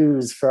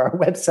reviews for our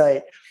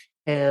website.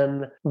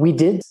 And we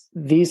did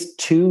these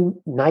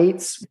 2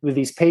 nights with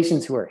these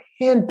patients who were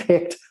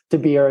handpicked to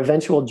be our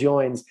eventual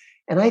joins.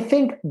 And I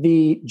think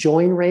the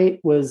join rate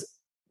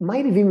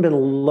might have even been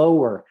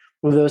lower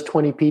with those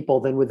 20 people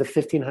than with the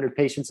 1,500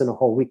 patients in a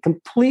whole. We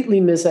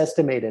completely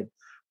misestimated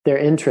their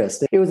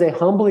interest. It was a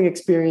humbling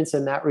experience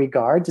in that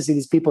regard to see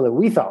these people that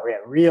we thought we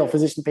had real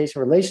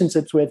physician-patient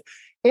relationships with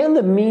and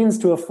the means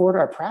to afford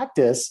our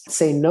practice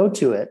say no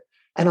to it.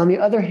 And on the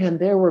other hand,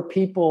 there were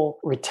people,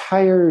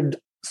 retired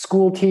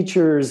school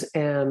teachers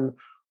and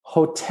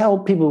hotel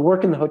people who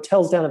work in the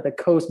hotels down at the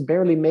coast,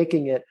 barely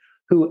making it,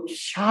 who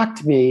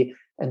shocked me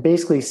and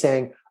basically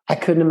saying, I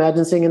couldn't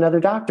imagine seeing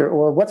another doctor,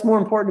 or what's more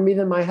important to me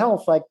than my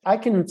health? Like, I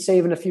can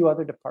save in a few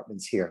other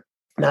departments here.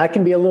 Now, that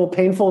can be a little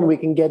painful, and we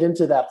can get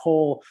into that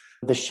whole,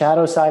 the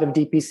shadow side of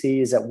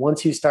DPC is that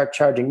once you start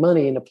charging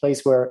money in a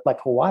place where, like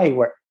Hawaii,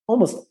 where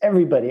almost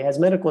everybody has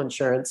medical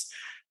insurance,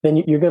 then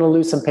you're going to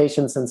lose some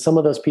patients. And some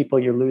of those people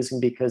you're losing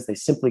because they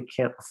simply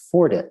can't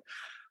afford it.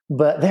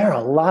 But there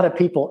are a lot of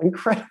people,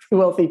 incredibly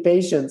wealthy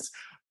patients,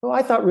 who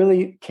I thought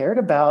really cared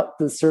about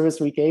the service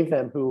we gave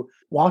them, who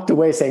walked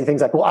away saying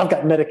things like, well, I've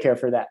got Medicare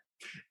for that.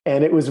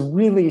 And it was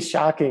really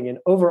shocking. And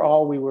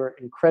overall, we were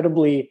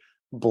incredibly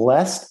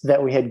blessed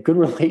that we had good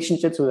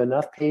relationships with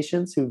enough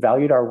patients who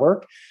valued our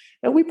work.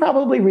 And we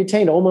probably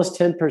retained almost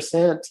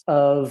 10%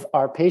 of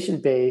our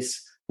patient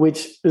base,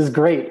 which is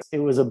great. It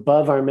was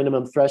above our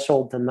minimum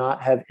threshold to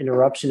not have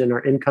interruption in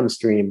our income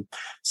stream.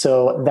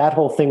 So that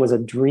whole thing was a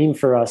dream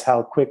for us,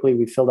 how quickly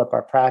we filled up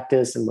our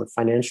practice and were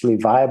financially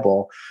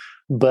viable.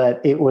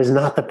 But it was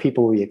not the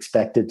people we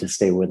expected to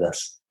stay with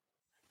us.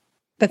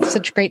 That's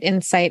such great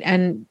insight.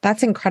 And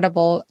that's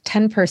incredible.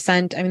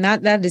 10%. I mean,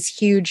 that is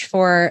huge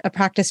for a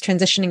practice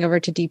transitioning over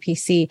to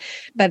DPC.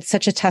 That's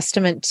such a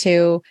testament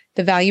to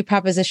the value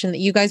proposition that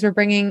you guys were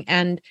bringing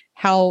and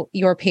how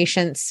your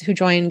patients who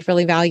joined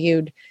really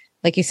valued,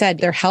 like you said,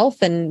 their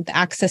health and the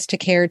access to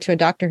care to a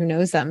doctor who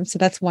knows them. So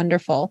that's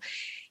wonderful.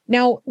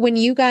 Now, when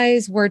you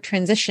guys were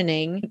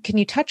transitioning, can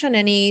you touch on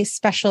any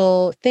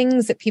special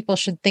things that people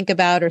should think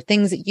about or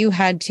things that you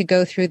had to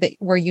go through that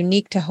were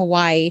unique to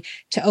Hawaii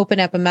to open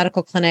up a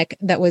medical clinic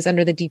that was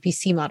under the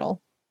DPC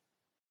model?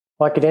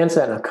 Well, I could answer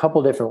that in a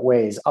couple different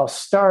ways. I'll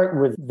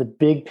start with the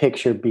big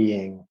picture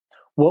being,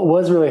 what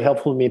was really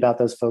helpful to me about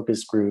those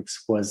focus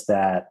groups was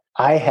that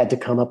I had to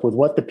come up with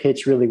what the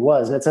pitch really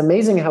was. And it's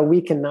amazing how we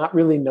cannot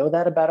really know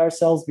that about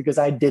ourselves because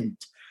I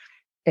didn't.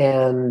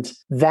 And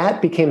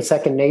that became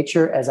second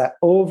nature as I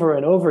over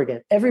and over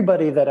again,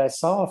 everybody that I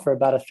saw for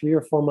about a 3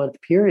 or 4 month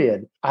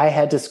period, I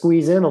had to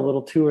squeeze in a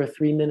little 2 or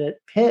 3 minute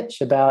pitch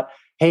about,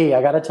 hey,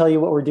 I got to tell you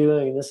what we're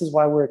doing. And this is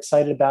why we're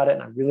excited about it.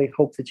 And I really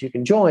hope that you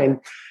can join.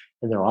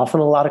 And there are often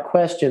a lot of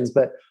questions,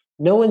 but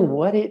knowing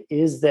what it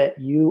is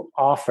that you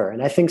offer.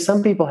 And I think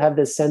some people have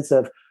this sense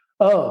of,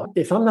 oh,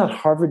 if I'm not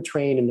Harvard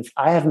trained and if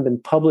I haven't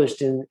been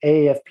published in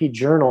AAFP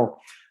journal,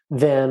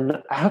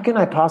 then how can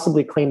I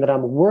possibly claim that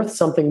I'm worth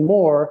something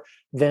more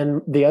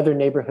than the other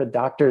neighborhood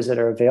doctors that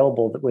are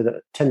available with a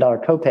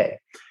 $10 copay?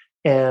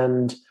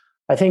 And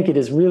I think it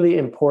is really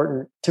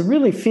important to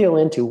really feel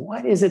into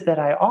what is it that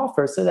I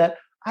offer so that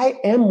I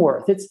am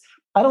worth.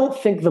 I don't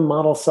think the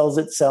model sells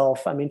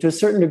itself. I mean, to a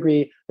certain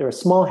degree, there are a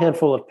small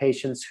handful of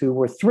patients who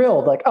were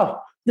thrilled, like, oh,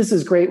 this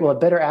is great. We'll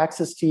have better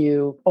access to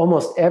you.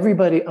 Almost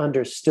everybody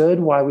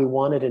understood why we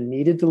wanted and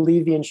needed to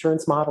leave the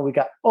insurance model. We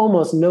got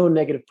almost no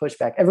negative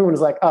pushback. Everyone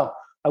was like, oh,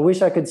 I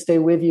wish I could stay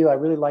with you. I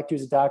really liked you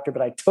as a doctor,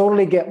 but I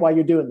totally get why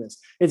you're doing this.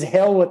 It's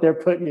hell what they're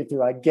putting you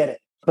through. I get it.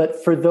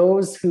 But for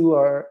those who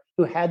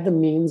had the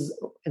means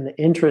and the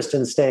interest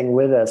in staying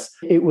with us,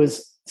 it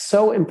was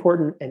so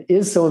important and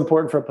is so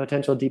important for a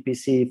potential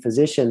DPC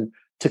physician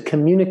to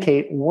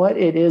communicate what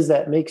it is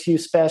that makes you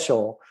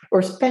special,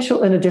 or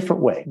special in a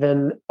different way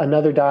than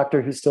another doctor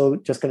who's still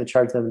just going to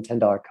charge them a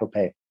 $10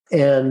 copay.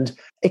 And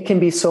it can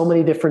be so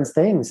many different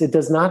things. It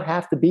does not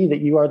have to be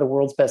that you are the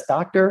world's best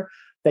doctor,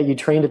 that you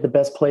trained at the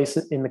best place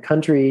in the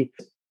country.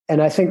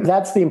 And I think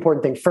that's the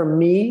important thing. For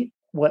me,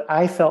 what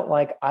I felt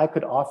like I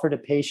could offer to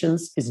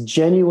patients is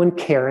genuine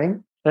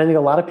caring. And I think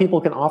a lot of people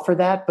can offer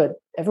that, but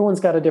everyone's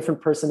got a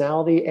different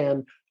personality.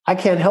 And I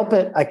can't help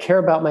it. I care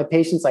about my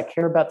patients. I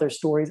care about their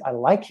stories. I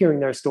like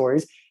hearing their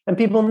stories. And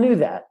people knew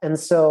that. And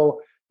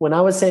so when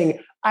I was saying,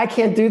 I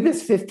can't do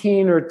this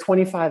 15 or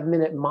 25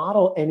 minute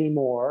model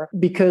anymore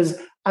because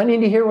I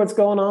need to hear what's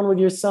going on with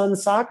your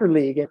son's soccer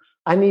league. And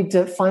I need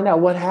to find out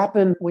what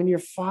happened when your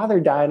father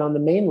died on the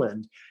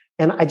mainland.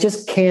 And I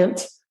just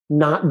can't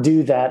not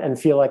do that and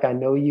feel like I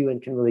know you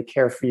and can really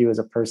care for you as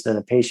a person and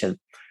a patient.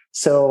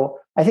 So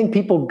I think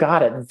people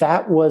got it.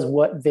 That was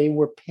what they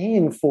were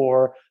paying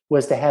for,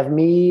 was to have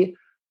me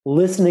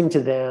listening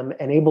to them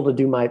and able to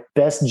do my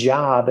best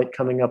job at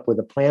coming up with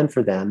a plan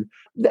for them.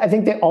 I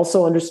think they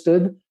also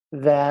understood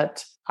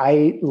that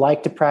I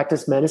like to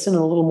practice medicine in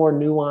a little more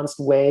nuanced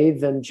way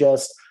than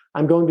just,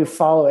 I'm going to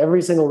follow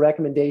every single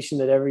recommendation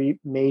that every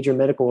major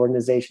medical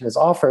organization has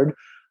offered.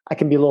 I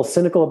can be a little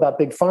cynical about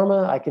big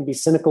pharma. I can be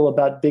cynical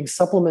about big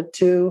supplement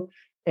too.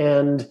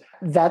 And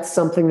that's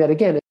something that,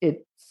 again,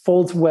 it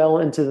folds well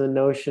into the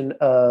notion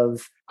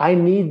of, I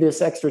need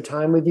this extra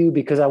time with you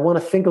because I want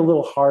to think a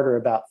little harder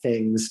about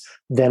things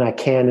than I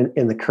can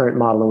in the current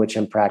model in which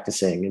I'm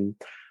practicing. And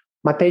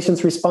my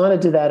patients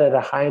responded to that at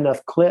a high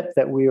enough clip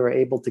that we were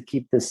able to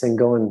keep this thing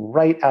going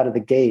right out of the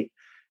gate.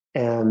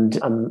 And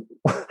I'm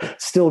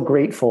still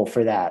grateful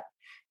for that.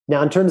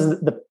 Now, in terms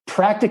of the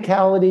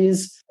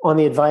practicalities, on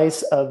the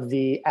advice of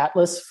the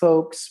Atlas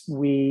folks,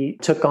 we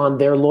took on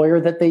their lawyer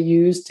that they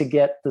used to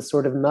get the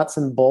sort of nuts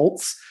and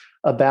bolts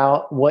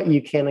about what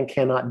you can and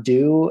cannot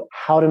do.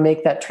 How to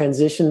make that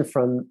transition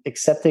from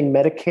accepting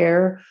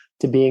Medicare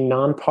to being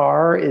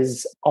non-par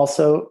is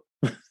also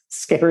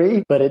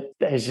scary, but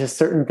there's just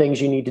certain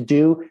things you need to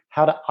do.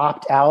 How to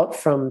opt out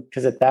from,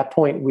 because at that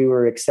point we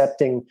were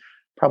accepting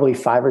probably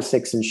 5 or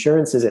 6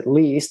 insurances at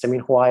least. I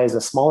mean, Hawaii is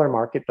a smaller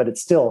market, but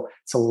it's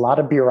a lot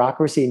of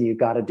bureaucracy, and you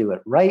got to do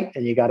it right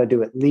and you got to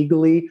do it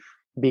legally,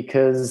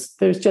 because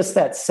there's just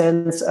that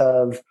sense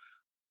of,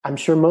 I'm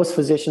sure most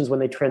physicians, when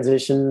they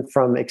transition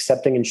from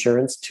accepting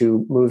insurance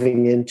to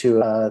moving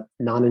into a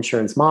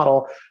non-insurance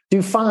model,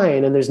 do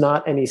fine, and there's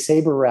not any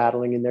saber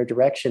rattling in their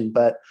direction.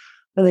 But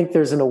I think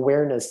there's an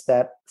awareness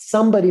that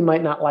somebody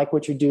might not like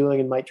what you're doing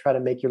and might try to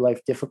make your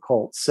life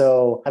difficult.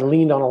 So I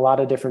leaned on a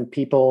lot of different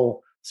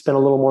people, spent a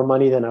little more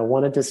money than I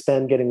wanted to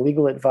spend getting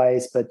legal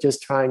advice, but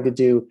just trying to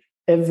do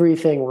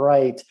everything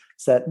right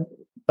so that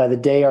by the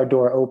day our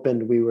door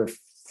opened, we were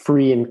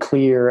free and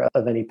clear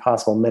of any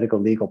possible medical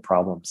legal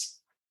problems.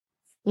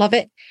 Love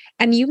it.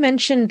 And you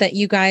mentioned that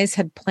you guys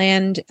had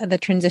planned the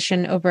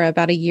transition over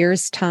about a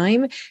year's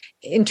time.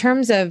 In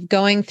terms of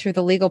going through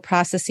the legal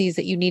processes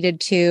that you needed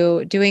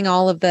to, doing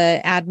all of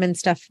the admin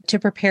stuff to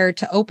prepare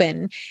to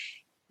open,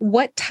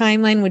 what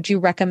timeline would you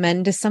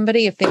recommend to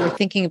somebody if they were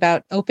thinking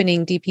about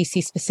opening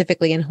DPC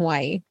specifically in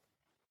Hawaii?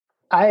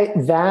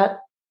 That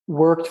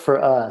worked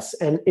for us.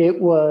 And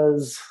it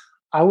was,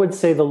 I would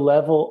say the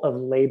level of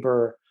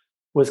labor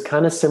was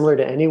kind of similar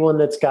to anyone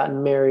that's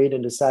gotten married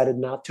and decided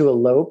not to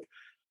elope.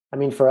 I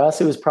mean, for us,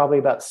 it was probably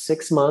about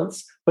 6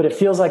 months, but it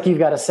feels like you've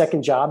got a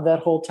second job that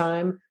whole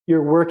time.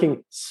 You're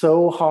working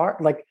so hard.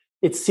 Like,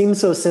 it seems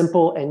so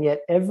simple, and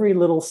yet every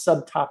little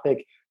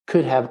subtopic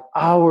could have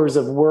hours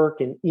of work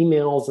and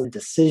emails and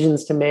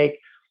decisions to make.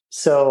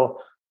 So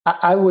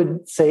I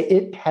would say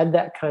it had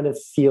that kind of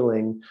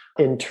feeling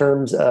in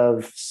terms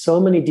of so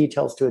many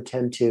details to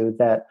attend to,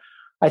 that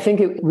I think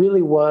it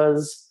really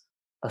was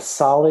a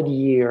solid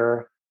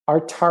year. Our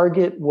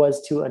target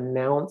was to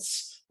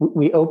announce.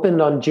 We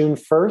opened on June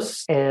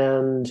 1st,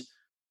 and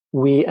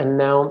we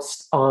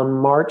announced on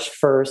March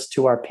 1st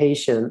to our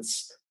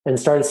patients and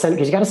started sending,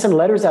 because you got to send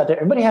letters out there.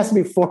 Everybody has to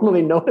be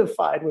formally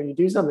notified when you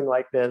do something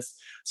like this,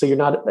 so you're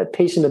not a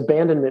patient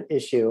abandonment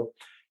issue.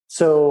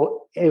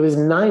 So it was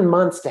 9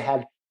 months to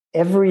have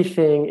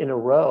everything in a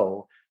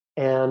row.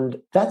 And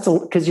that's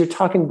because you're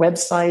talking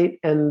website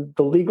and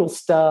the legal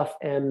stuff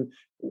and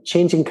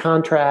changing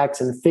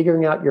contracts and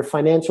figuring out your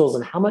financials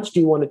and how much do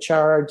you want to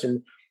charge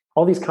and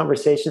all these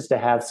conversations to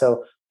have.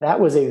 So that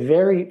was a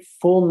very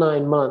full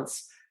 9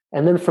 months.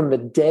 And then from the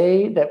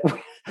day that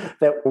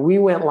we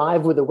went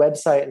live with the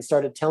website and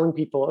started telling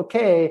people,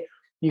 okay,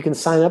 you can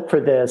sign up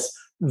for this,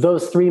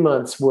 those 3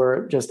 months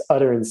were just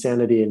utter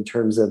insanity in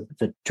terms of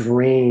the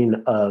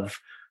drain of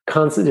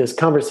constant just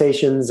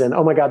conversations and,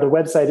 oh my God, the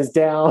website is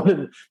down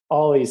and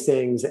all these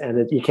things.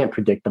 And you can't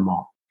predict them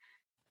all.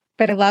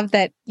 But I love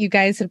that you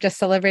guys have just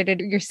celebrated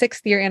your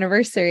 6th year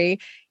anniversary,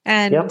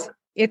 and Yep.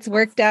 It's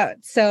worked out.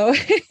 So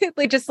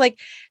just like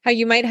how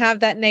you might have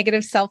that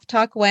negative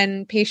self-talk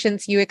when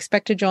patients you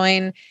expect to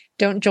join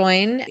don't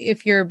join.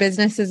 If your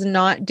business is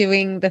not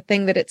doing the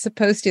thing that it's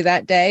supposed to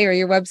that day, or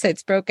your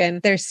website's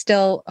broken, there's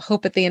still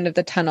hope at the end of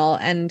the tunnel.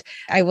 And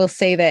I will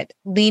say that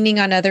leaning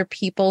on other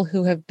people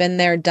who have been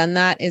there, done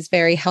that is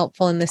very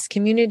helpful in this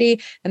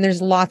community. And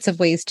there's lots of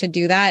ways to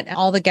do that.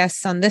 All the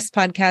guests on this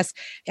podcast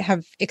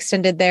have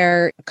extended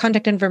their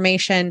contact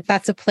information.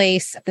 That's a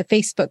place. The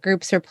Facebook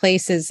groups are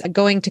places.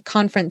 Going to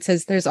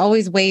conferences. There's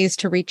always ways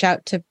to reach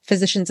out to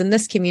physicians in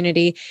this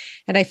community.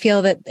 And I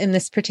feel that in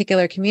this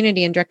particular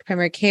community in direct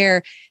primary care,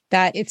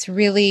 that it's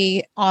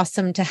really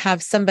awesome to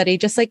have somebody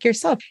just like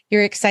yourself.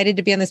 You're excited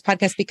to be on this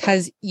podcast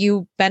because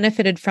you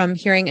benefited from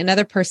hearing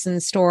another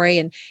person's story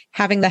and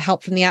having the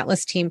help from the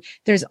Atlas team.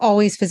 There's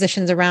always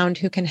physicians around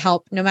who can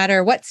help no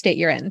matter what state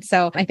you're in.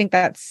 So I think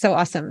that's so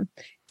awesome.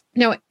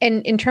 Now,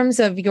 in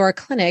terms of your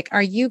clinic,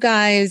 are you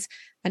guys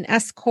an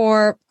S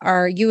Corp?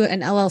 Are you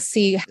an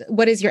LLC?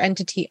 What is your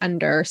entity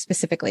under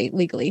specifically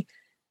legally?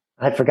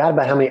 I forgot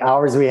about how many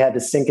hours we had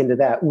to sink into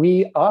that.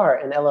 We are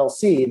an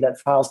LLC that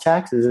files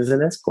taxes as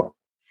an S Corp.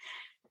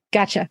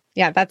 Gotcha.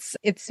 Yeah,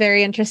 it's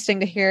very interesting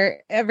to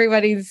hear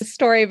everybody's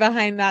story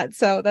behind that.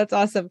 So that's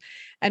awesome.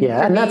 And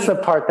that's the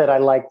part that I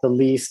like the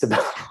least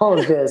about all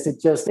of this.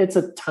 It's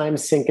a time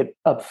sink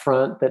up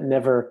front that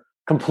never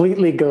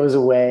completely goes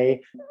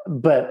away.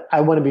 But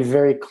I want to be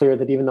very clear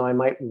that even though I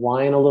might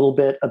whine a little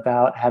bit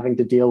about having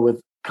to deal with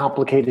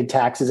complicated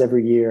taxes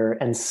every year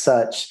and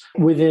such,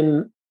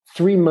 within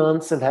 3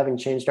 months of having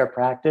changed our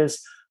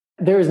practice,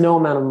 there is no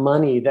amount of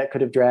money that could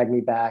have dragged me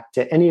back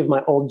to any of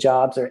my old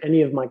jobs or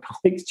any of my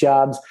colleagues'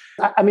 jobs.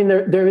 I mean,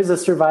 there is a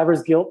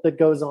survivor's guilt that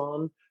goes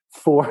on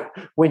for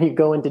when you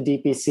go into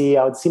DPC.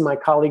 I would see my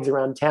colleagues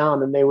around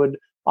town and they would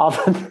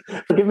often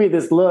give me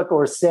this look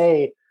or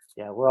say,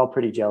 yeah, we're all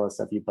pretty jealous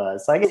of you,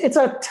 Buzz. Like, it's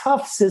a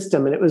tough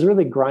system, and it was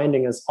really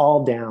grinding us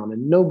all down,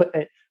 and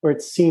nobody, or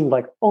it seemed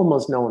like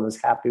almost no one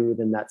was happy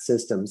within that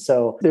system.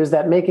 So there's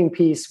that making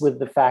peace with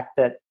the fact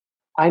that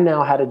I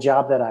now had a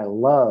job that I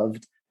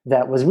loved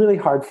that was really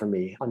hard for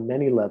me on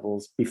many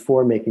levels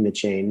before making the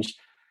change,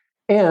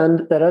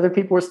 and that other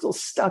people were still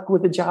stuck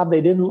with the job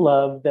they didn't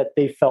love that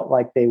they felt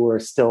like they were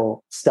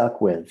still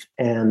stuck with.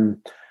 And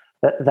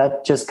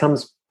that just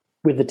comes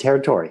with the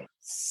territory.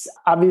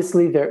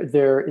 Obviously,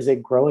 there is a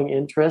growing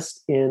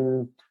interest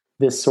in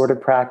this sort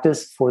of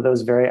practice for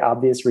those very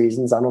obvious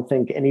reasons. I don't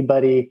think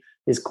anybody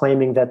is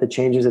claiming that the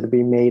changes that are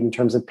being made in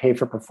terms of pay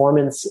for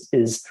performance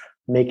is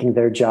making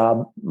their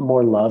job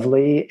more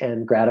lovely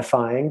and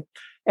gratifying.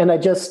 And I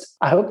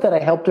hope that I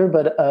helped her,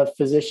 but a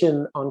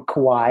physician on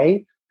Kauai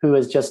who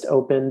has just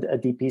opened a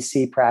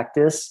DPC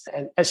practice,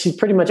 and she's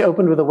pretty much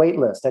opened with a wait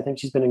list. I think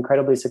she's been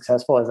incredibly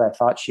successful, as I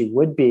thought she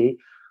would be.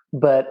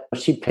 But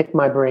she picked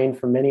my brain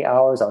for many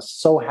hours. I was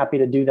so happy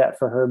to do that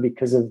for her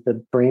because of the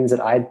brains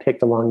that I'd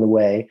picked along the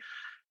way.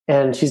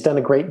 And she's done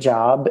a great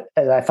job,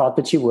 as I thought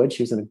that she would.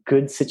 She was in a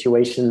good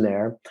situation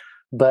there.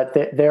 But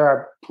there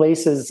are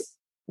places,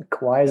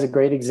 Kauai is a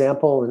great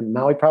example, and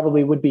Maui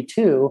probably would be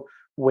too,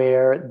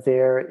 where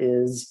there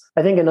is,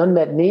 I think, an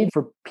unmet need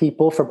for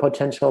people, for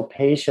potential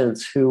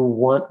patients who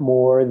want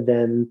more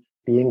than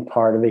being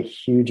part of a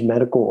huge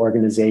medical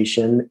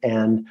organization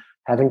and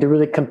having to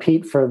really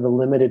compete for the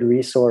limited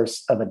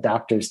resource of a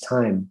doctor's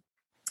time.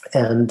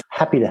 And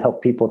happy to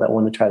help people that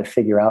want to try to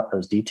figure out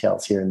those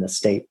details here in the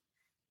state.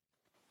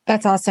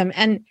 That's awesome.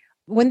 And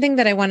one thing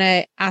that I want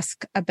to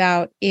ask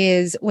about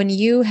is when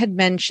you had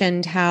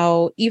mentioned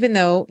how, even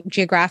though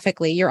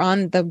geographically you're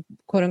on the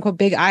quote unquote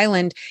big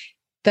island,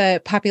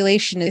 the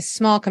population is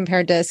small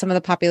compared to some of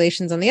the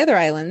populations on the other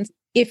islands.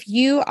 If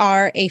you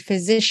are a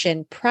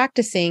physician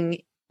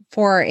practicing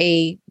for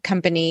a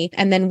company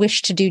and then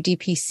wish to do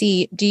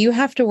DPC, do you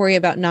have to worry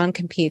about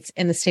non-competes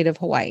in the state of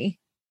Hawaii?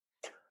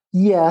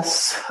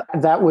 Yes,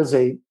 that was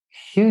a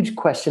huge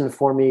question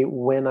for me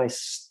when I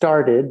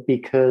started,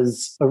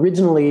 because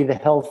originally the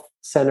health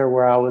center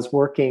where I was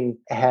working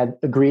had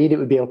agreed it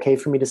would be okay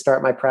for me to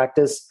start my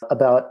practice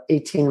about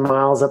 18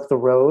 miles up the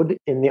road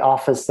in the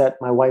office that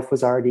my wife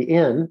was already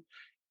in.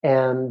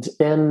 And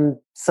then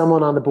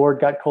someone on the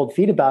board got cold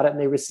feet about it and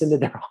they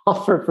rescinded their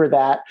offer for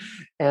that,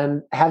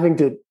 and having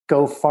to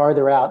go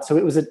farther out. So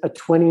it was a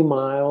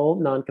 20-mile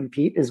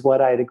non-compete is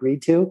what I had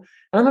agreed to.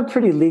 And I'm a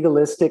pretty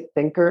legalistic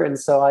thinker. And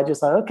so I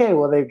just thought, okay,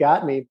 well, they've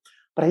got me.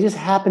 But I just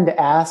happened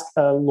to ask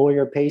a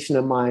lawyer patient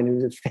of mine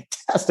who's a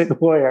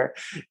fantastic lawyer,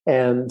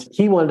 and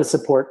he wanted to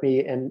support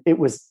me. And it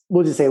was,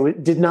 we'll just say,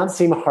 it did not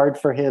seem hard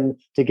for him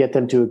to get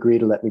them to agree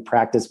to let me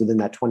practice within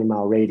that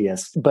 20-mile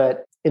radius.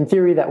 But in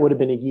theory, that would have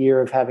been a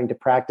year of having to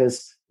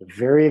practice,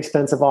 very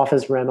expensive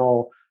office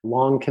rental,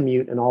 long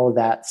commute, and all of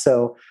that.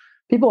 So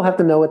people have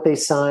to know what they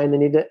sign.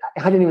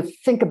 I didn't even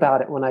think about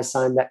it when I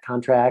signed that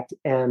contract.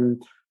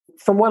 And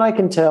from what I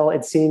can tell,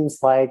 it seems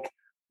like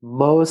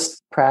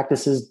most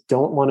practices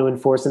don't want to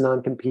enforce a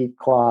non-compete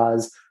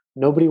clause.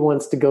 Nobody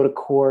wants to go to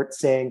court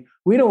saying,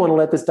 we don't want to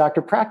let this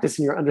doctor practice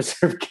in your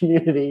underserved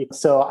community.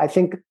 So I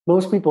think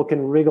most people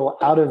can wriggle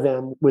out of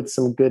them with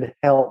some good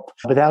help.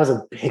 But that was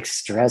a big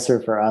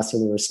stressor for us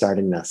when we were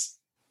starting this.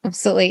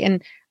 Absolutely.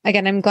 And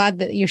again, I'm glad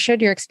that you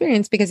shared your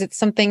experience, because it's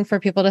something for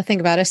people to think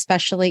about,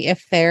 especially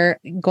if they're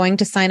going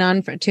to sign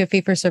on to a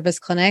fee-for-service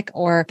clinic,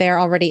 or they're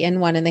already in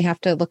one and they have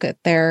to look at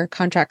their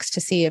contracts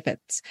to see if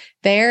it's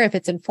there, if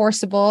it's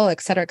enforceable, et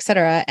cetera, et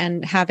cetera.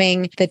 And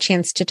having the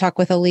chance to talk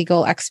with a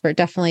legal expert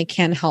definitely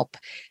can help.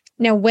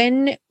 Now,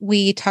 when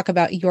we talk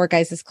about your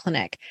guys'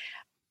 clinic,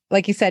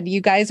 like you said,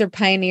 you guys are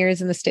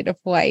pioneers in the state of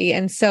Hawaii.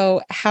 And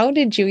so how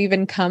did you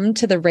even come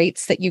to the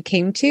rates that you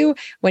came to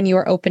when you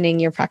were opening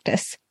your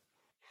practice?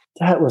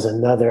 That was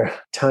another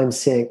time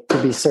sink,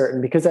 to be certain,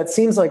 because that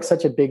seems like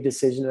such a big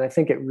decision. And I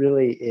think it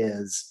really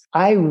is.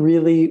 I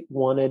really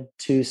wanted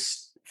to,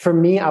 for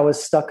me, I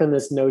was stuck on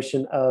this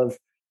notion of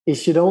it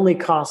should only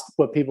cost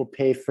what people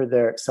pay for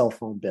their cell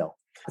phone bill.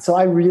 So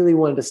I really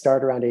wanted to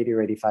start around $80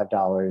 or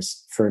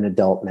 $85 for an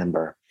adult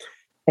member.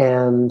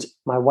 And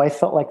my wife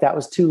felt like that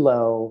was too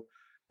low.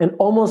 And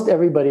almost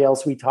everybody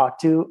else we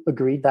talked to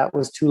agreed that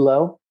was too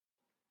low.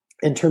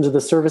 In terms of the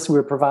service we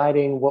were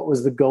providing, what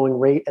was the going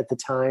rate at the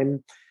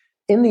time?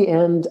 In the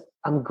end,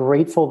 I'm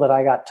grateful that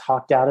I got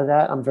talked out of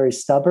that. I'm very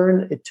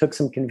stubborn. It took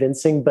some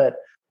convincing, but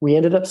we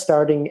ended up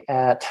starting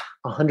at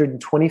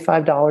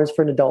 $125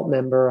 for an adult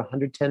member,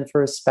 $110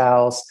 for a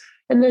spouse,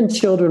 and then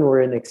children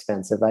were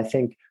inexpensive. I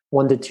think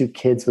 1 to 2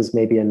 kids was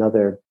maybe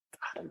another,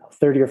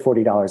 $30 or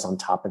 $40 on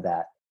top of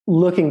that.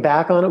 Looking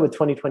back on it with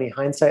 2020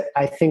 hindsight,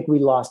 I think we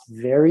lost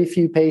very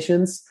few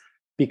patients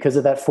because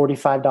of that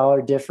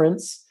 $45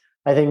 difference.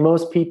 I think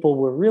most people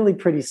were really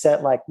pretty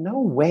set, like, no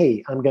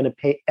way I'm going to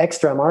pay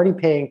extra. I'm already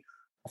paying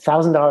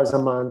 $1,000 a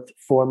month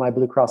for my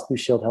Blue Cross Blue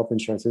Shield health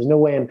insurance. There's no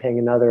way I'm paying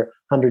another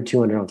 $100,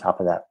 $200 on top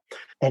of that.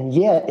 And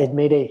yet it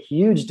made a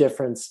huge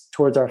difference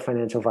towards our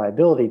financial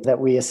viability that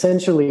we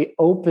essentially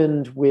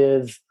opened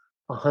with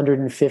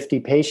 150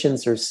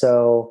 patients or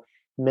so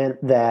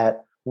meant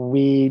that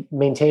we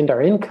maintained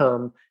our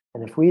income.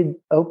 And if we'd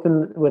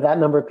opened with that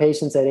number of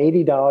patients at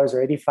 $80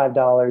 or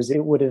 $85,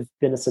 it would have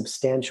been a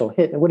substantial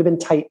hit. It would have been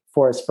tight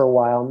for us for a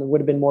while, and there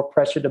would have been more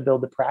pressure to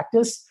build the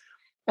practice.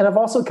 And I've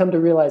also come to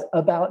realize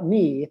about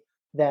me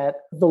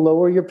that the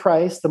lower your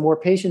price, the more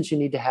patients you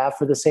need to have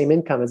for the same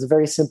income. It's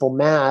very simple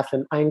math.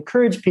 And I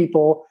encourage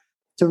people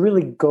to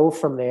really go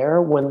from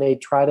there when they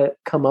try to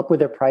come up with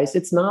their price.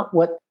 It's not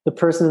what the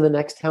person in the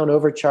next town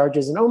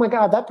overcharges. And, oh my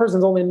God, that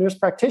person's only a nurse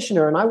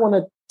practitioner and I want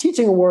a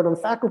teaching award on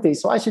faculty,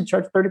 so I should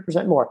charge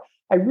 30% more.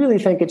 I really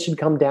think it should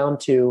come down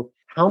to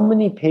how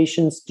many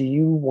patients do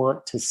you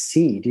want to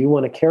see? Do you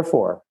want to care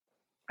for?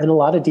 And a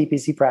lot of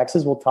DPC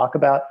practices will talk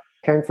about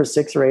caring for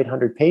 600 or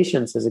 800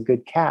 patients as a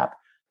good cap.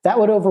 That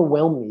would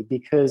overwhelm me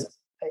because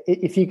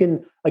if you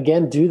can,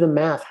 again, do the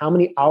math, how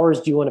many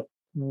hours do you want to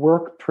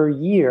work per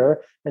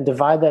year and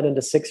divide that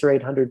into 600 or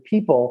 800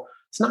 people?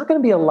 It's not going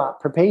to be a lot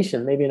per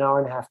patient, maybe an hour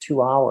and a half,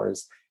 2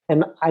 hours.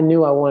 And I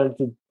knew I wanted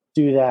to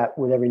do that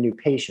with every new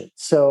patient.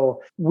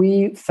 So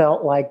we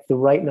felt like the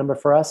right number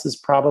for us is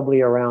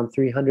probably around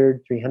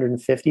 300,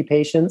 350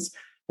 patients.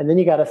 And then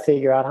you got to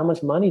figure out how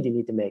much money do you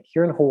need to make.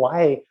 Here in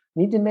Hawaii,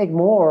 you need to make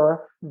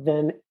more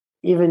than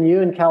even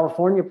you in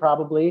California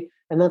probably.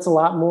 And that's a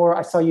lot more.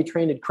 I saw you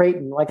train at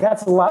Creighton. Like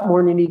that's a lot more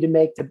than you need to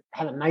make to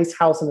have a nice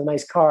house and a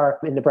nice car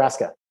in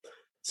Nebraska.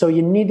 So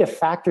you need to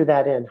factor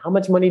that in. How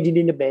much money do you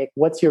need to make?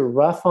 What's your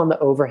rough on the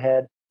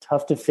overhead?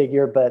 Tough to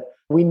figure, but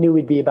we knew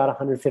we'd be about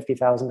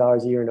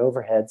 $150,000 a year in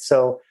overhead.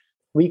 So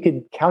we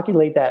could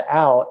calculate that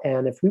out.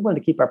 And if we wanted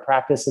to keep our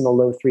practice in the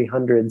low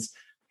 300s,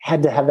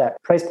 had to have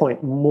that price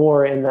point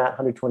more in that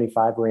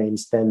 125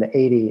 range than the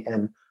 80.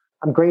 And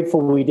I'm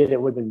grateful we did.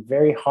 It would have been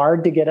very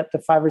hard to get up to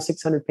 500 or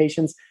 600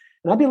 patients.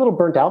 And I'd be a little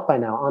burnt out by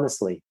now,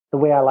 honestly, the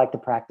way I like to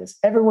practice.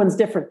 Everyone's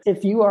different.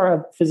 If you are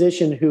a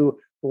physician who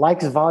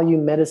likes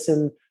volume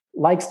medicine,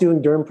 likes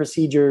doing derm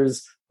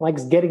procedures,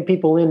 likes getting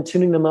people in,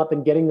 tuning them up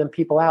and getting them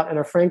people out, and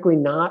are frankly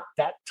not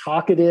that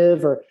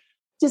talkative, or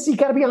just, you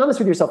got to be honest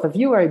with yourself. If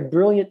you are a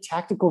brilliant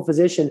tactical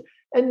physician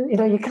and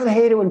you kind of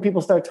hate it when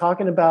people start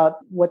talking about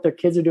what their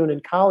kids are doing in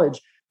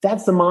college,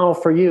 that's the model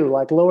for you.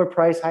 Like lower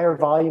price, higher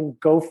volume,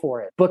 go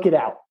for it, book it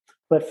out.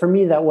 But for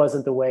me, that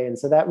wasn't the way. And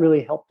so that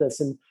really helped us.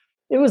 And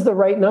it was the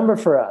right number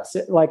for us.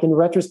 Like in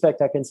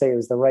retrospect, I can say it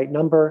was the right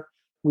number.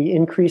 We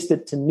increased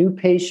it to new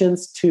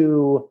patients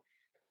to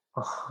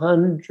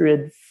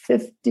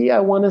 150, I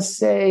want to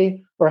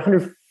say, or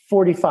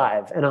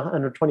 145 and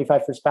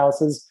 125 for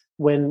spouses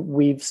when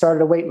we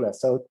started a wait list.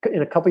 So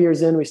in a couple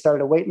years in, we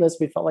started a wait list.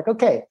 We felt like,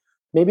 okay,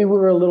 maybe we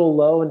were a little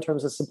low in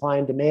terms of supply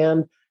and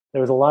demand. There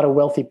was a lot of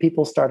wealthy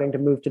people starting to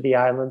move to the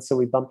island, so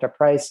we bumped our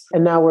price.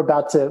 And now we're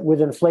about to, with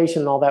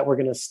inflation and all that, we're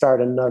going to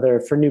start another,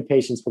 for new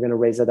patients, we're going to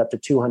raise it up to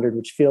 200,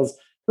 which feels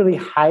really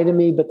high to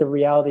me. But the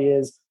reality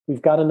is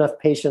we've got enough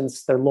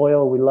patients. They're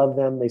loyal. We love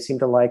them. They seem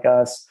to like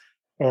us.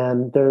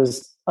 And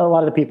there's a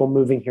lot of the people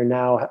moving here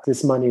now,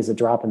 this money is a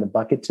drop in the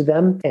bucket to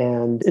them.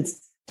 And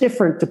it's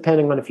different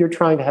depending on if you're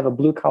trying to have a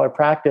blue collar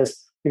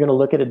practice, you're going to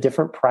look at a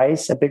different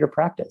price, a bigger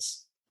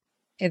practice.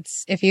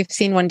 It's, if you've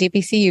seen one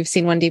DPC, you've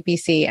seen one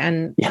DPC,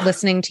 and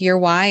listening to your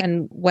why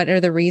and what are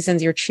the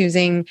reasons you're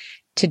choosing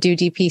to do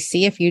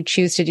DPC. If you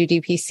choose to do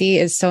DPC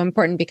is so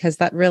important because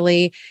that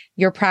really,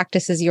 your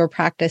practice is your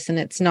practice and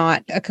it's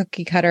not a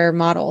cookie cutter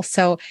model.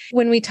 So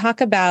when we talk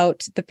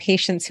about the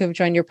patients who have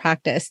joined your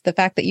practice, the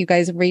fact that you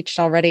guys reached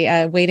already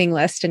a waiting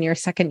list in your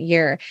second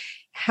year,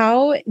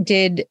 how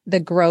did the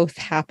growth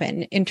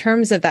happen in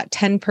terms of that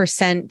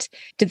 10%?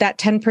 Did that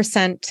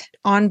 10%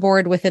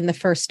 onboard within the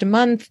first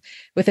month,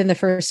 within the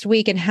first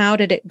week? And how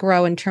did it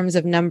grow in terms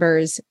of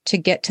numbers to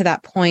get to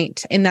that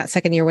point in that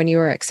second year when you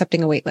were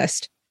accepting a wait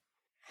list?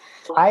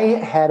 I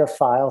had a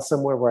file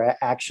somewhere where I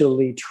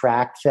actually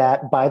tracked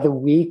that by the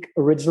week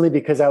originally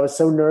because I was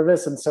so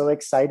nervous and so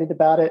excited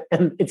about it.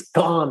 And it's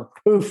gone.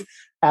 Poof,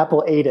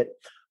 Apple ate it.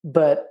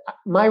 But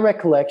my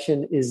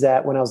recollection is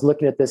that when I was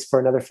looking at this for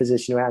another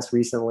physician who asked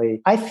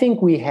recently, I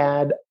think we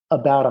had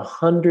about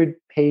 100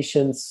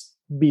 patients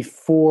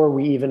before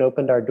we even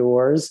opened our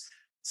doors.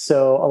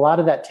 So a lot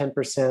of that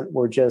 10%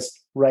 were just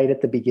right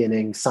at the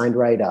beginning, signed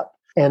right up.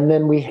 And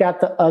then we got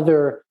the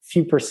other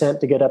few percent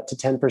to get up to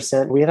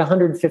 10%. We had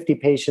 150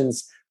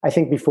 patients, I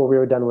think, before we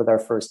were done with our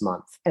first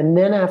month. And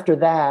then after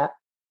that,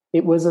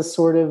 it was a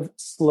sort of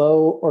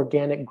slow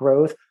organic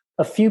growth.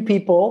 A few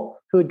people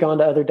who had gone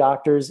to other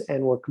doctors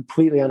and were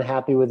completely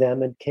unhappy with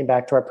them and came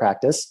back to our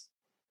practice.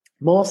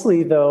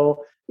 Mostly,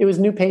 though, it was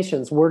new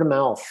patients, word of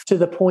mouth, to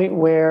the point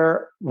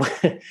where,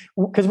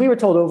 because we were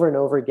told over and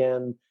over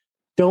again,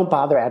 don't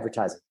bother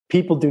advertising.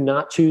 People do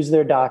not choose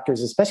their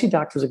doctors, especially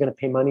doctors are going to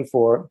pay money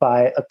for,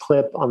 by a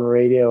clip on the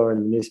radio or in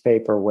the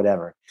newspaper or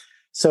whatever.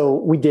 So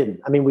we didn't.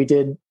 I mean, we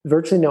did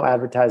virtually no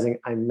advertising.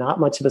 I'm not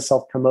much of a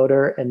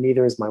self-promoter, and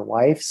neither is my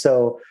wife.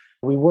 So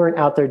we weren't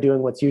out there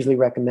doing what's usually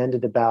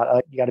recommended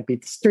about, you got to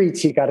beat the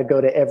streets, you got to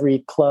go to every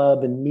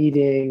club and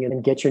meeting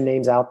and get your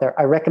names out there.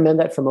 I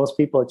recommend that for most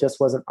people. It just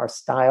wasn't our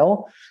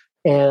style.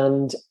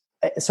 And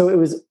So it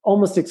was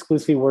almost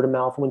exclusively word of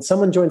mouth. When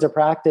someone joins our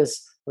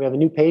practice, we have a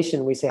new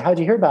patient, we say, how'd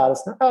you hear about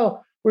us?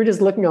 Oh, we're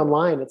just looking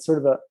online. It's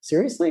sort of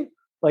seriously?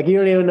 Like you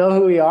don't even know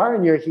who we are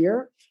and you're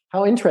here?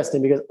 How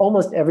interesting, because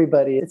almost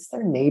everybody, it's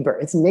their neighbor,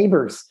 it's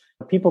neighbors.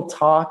 People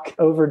talk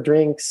over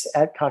drinks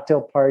at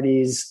cocktail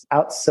parties,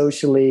 out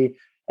socially.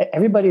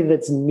 Everybody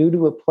that's new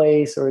to a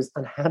place or is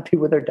unhappy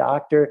with their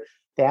doctor,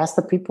 they ask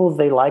the people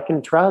they like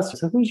and trust,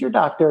 so who's your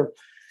doctor?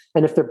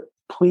 And if they're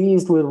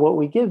pleased with what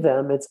we give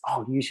them, it's,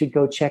 oh, you should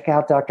go check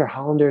out Dr.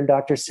 Hollander and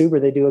Dr.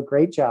 Suber. They do a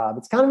great job.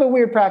 It's kind of a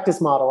weird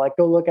practice model. Like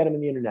go look at them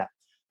on the internet.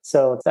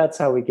 So that's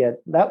how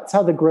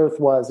the growth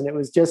was. And it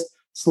was just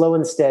slow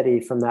and steady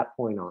from that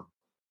point on.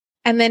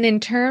 And then in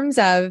terms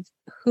of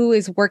who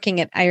is working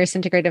at Iris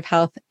Integrative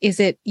Health, is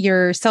it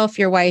yourself,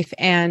 your wife,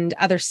 and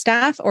other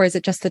staff, or is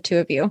it just the two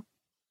of you?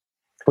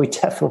 We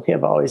definitely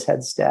have always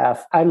had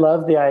staff. I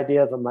love the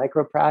idea of a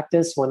micro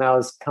practice. When I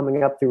was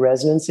coming up through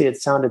residency,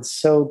 it sounded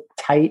so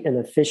tight and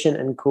efficient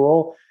and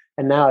cool.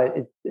 And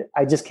now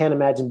I just can't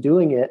imagine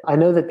doing it. I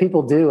know that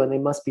people do, and they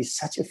must be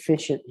such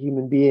efficient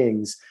human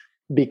beings,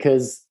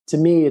 because to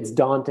me, it's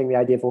daunting, the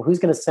idea of, well, who's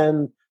going to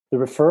send the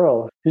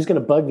referral? Who's going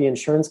to bug the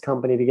insurance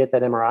company to get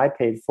that MRI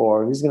paid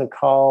for? Who's going to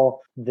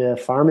call the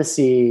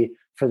pharmacy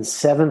for the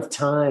 7th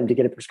time to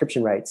get a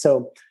prescription right?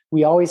 So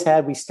we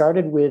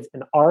started with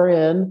an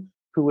RN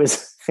who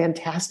was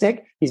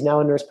fantastic. He's now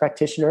a nurse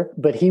practitioner,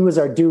 but he was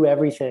our do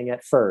everything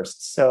at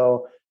first.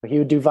 So he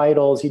would do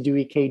vitals, he'd do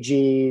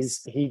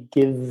EKGs, he'd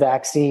give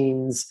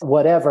vaccines,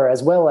 whatever,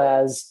 as well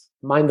as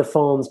mind the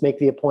phones, make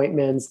the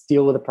appointments,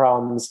 deal with the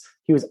problems.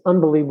 He was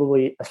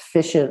unbelievably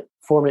efficient,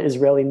 former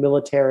Israeli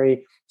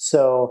military.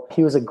 So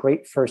he was a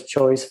great first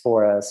choice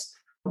for us.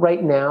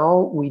 Right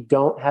now, we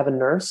don't have a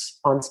nurse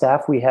on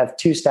staff. We have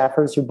 2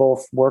 staffers who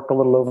both work a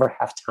little over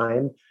half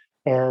time,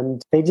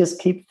 and they just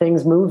keep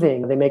things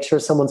moving. They make sure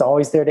someone's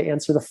always there to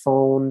answer the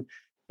phone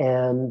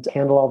and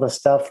handle all the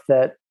stuff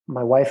that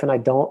my wife and I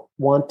don't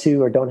want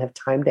to or don't have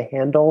time to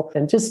handle,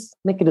 and just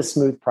make it a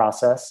smooth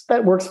process.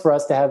 That works for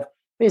us to have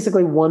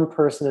basically one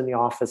person in the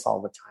office all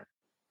the time.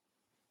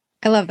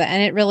 I love that.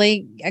 And it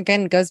really,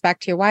 again, goes back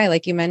to your why.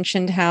 Like you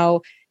mentioned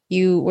how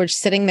you were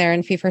sitting there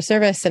in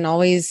fee-for-service and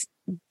always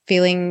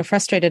feeling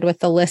frustrated with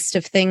the list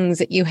of things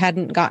that you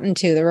hadn't gotten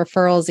to, the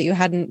referrals that you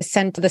hadn't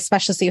sent to the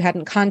specialists that you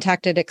hadn't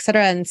contacted, et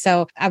cetera. And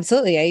so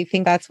absolutely, I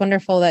think that's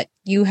wonderful that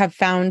you have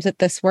found that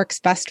this works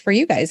best for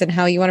you guys and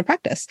how you want to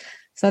practice.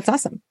 So that's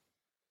awesome.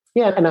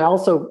 Yeah. And I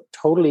also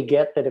totally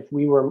get that if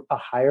we were a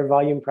higher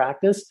volume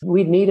practice,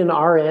 we'd need an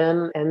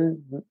RN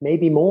and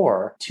maybe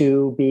more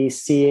to be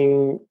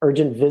seeing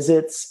urgent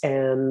visits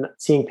and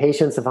seeing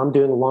patients if I'm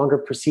doing longer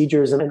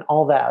procedures and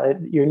all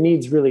that. Your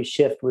needs really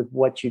shift with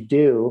what you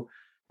do.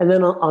 And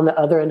then on the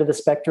other end of the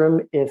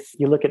spectrum, if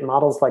you look at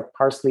models like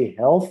Parsley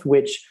Health,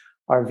 which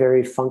are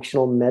very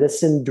functional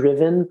medicine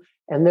driven,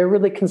 and they're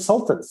really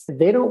consultants.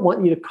 They don't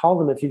want you to call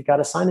them if you've got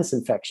a sinus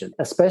infection,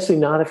 especially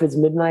not if it's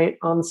midnight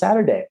on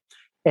Saturday.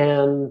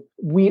 And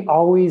we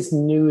always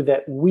knew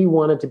that we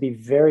wanted to be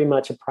very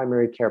much a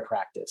primary care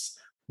practice,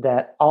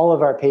 that all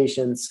of our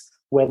patients,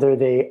 whether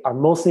they are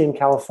mostly in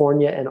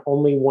California and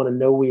only want to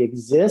know we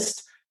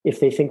exist if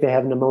they think they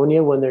have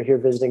pneumonia when they're here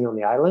visiting on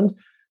the island,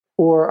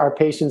 or our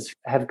patients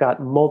have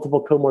got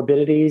multiple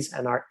comorbidities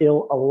and are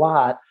ill a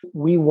lot,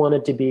 we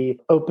wanted to be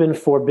open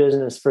for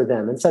business for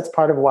them. And so that's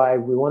part of why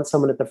we want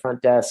someone at the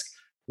front desk,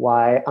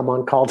 why I'm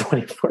on call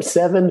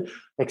 24/7,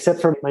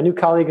 except for my new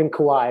colleague in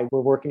Kauai.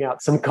 We're working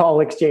out some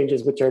call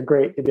exchanges, which are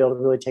great to be able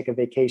to really take a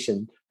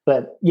vacation.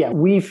 But yeah,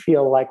 we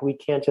feel like we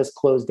can't just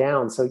close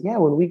down. So yeah,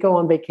 when we go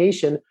on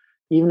vacation,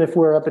 even if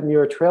we're up at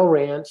Muir Trail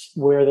Ranch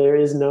where there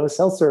is no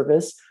cell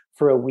service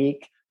for a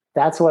week,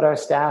 that's what our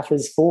staff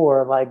is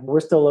for. Like we're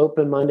still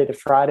open Monday to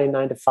Friday,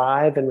 9 to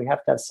 5, and we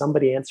have to have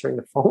somebody answering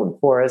the phone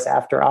for us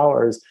after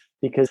hours,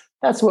 because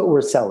that's what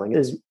we're selling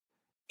is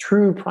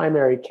true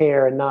primary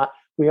care, and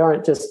we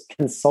aren't just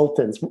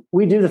consultants.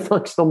 We do the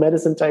functional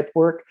medicine type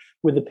work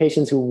with the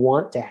patients who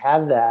want to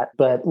have that,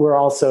 but we're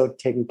also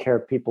taking care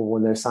of people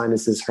when their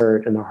sinuses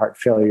hurt and their heart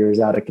failure is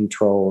out of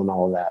control and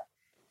all of that.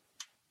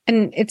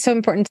 And it's so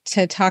important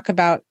to talk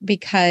about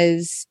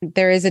because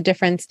there is a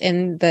difference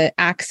in the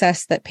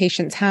access that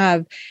patients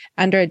have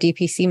under a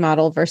DPC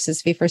model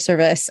versus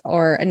fee-for-service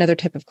or another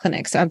type of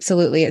clinic. So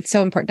absolutely, it's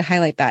so important to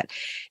highlight that.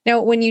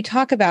 Now, when you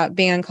talk about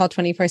being on call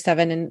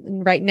 24/7,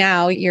 and right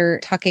now you're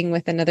talking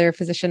with another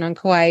physician on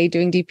Kauai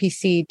doing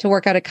DPC to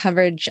work out a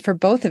coverage for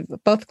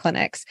both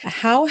clinics,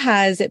 how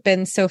has it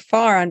been so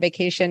far on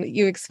vacation?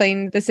 You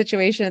explained the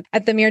situation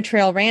at the Muir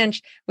Trail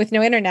Ranch with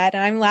no internet,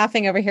 and I'm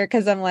laughing over here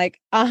because I'm like,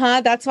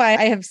 that's why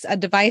I have a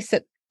device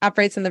that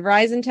operates in the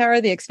Verizon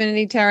tower, the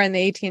Xfinity tower, and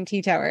the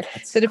AT&T tower.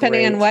 So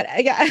depending on what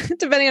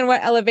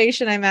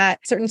elevation I'm at,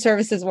 certain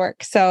services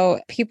work. So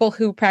people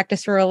who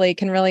practice rurally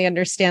can really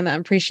understand that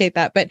and appreciate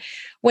that. But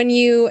when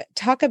you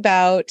talk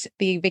about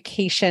the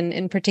vacation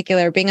in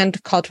particular, being on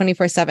call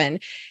 24/7,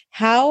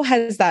 how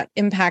has that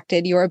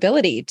impacted your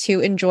ability to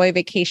enjoy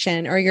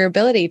vacation or your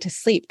ability to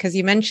sleep? Because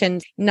you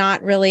mentioned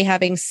not really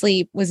having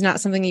sleep was not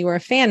something you were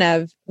a fan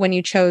of when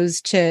you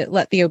chose to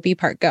let the OB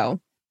part go.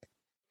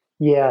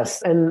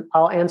 Yes. And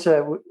I'll answer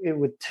that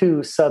with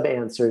two sub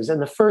answers.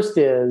 And the first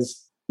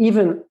is,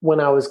 even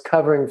when I was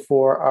covering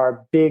for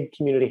our big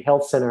community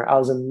health center, I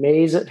was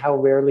amazed at how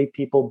rarely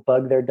people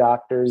bug their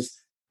doctors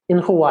in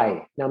Hawaii.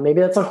 Now, maybe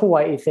that's a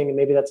Hawaii thing and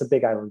maybe that's a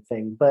Big Island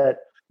thing, but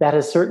that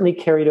has certainly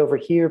carried over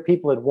here.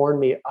 People had warned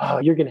me, oh,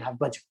 you're going to have a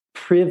bunch of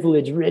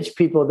privileged, rich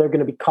people. They're going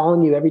to be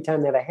calling you every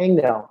time they have a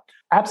hangnail.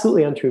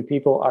 Absolutely untrue.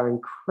 People are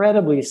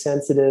incredibly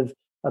sensitive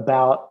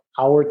about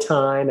our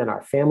time and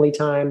our family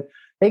time.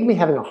 They can be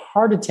having a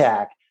heart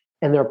attack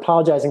and they're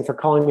apologizing for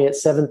calling me at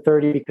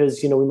 7:30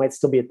 because, we might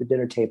still be at the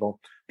dinner table.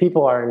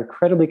 People are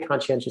incredibly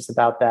conscientious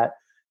about that.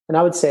 And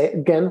I would say,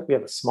 again, we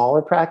have a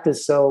smaller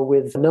practice. So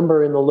with a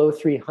number in the low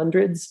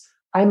 300s,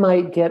 I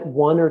might get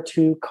one or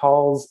two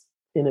calls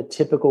in a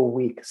typical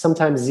week,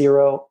 sometimes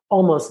zero,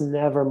 almost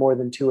never more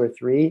than two or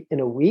three in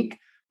a week.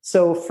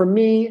 So for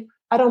me,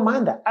 I don't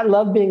mind that. I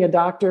love being a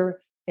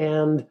doctor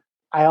and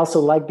I also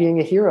like being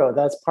a hero.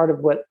 That's part of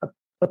what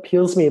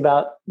appeals me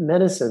about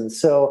medicine.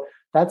 So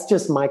that's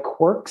just my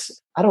quirks.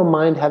 I don't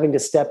mind having to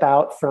step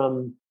out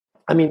from,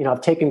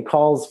 I've taken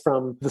calls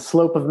from the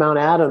slope of Mount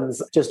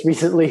Adams just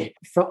recently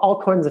for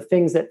all kinds of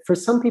things that for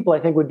some people I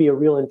think would be a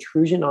real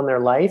intrusion on their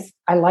life.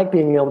 I like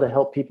being able to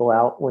help people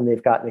out when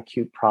they've got an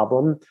acute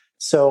problem.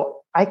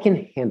 So I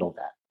can handle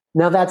that.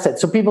 Now that said,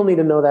 so people need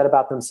to know that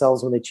about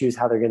themselves when they choose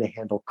how they're going to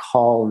handle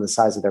call and the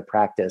size of their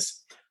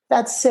practice.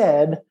 That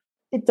said,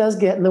 it does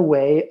get in the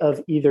way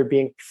of either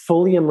being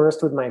fully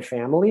immersed with my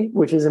family,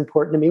 which is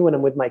important to me when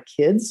I'm with my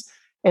kids,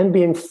 and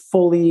being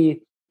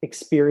fully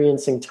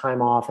experiencing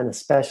time off and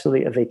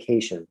especially a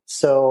vacation.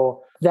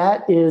 So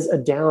that is a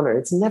downer.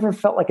 It's never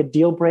felt like a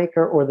deal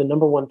breaker or the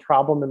number one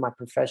problem in my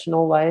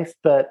professional life,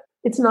 but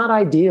it's not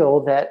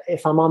ideal that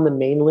if I'm on the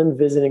mainland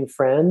visiting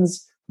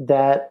friends,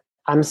 that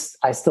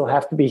I still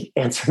have to be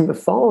answering the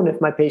phone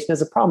if my patient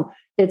has a problem.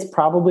 It's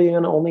probably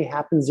going to only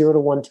happen 0 to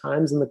 1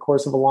 times in the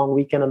course of a long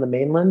weekend on the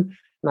mainland,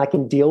 and I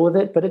can deal with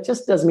it. But it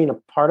just does mean a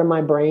part of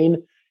my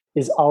brain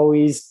is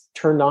always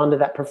turned on to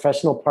that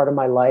professional part of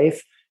my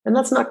life, and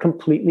that's not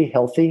completely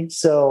healthy.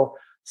 So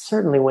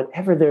certainly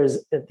whenever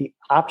there's the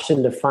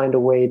option to find a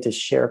way to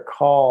share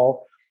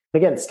call,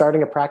 again,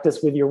 starting a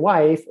practice with your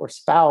wife or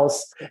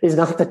spouse is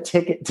not the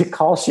ticket to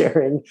call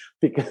sharing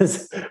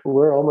because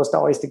we're almost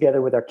always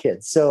together with our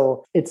kids.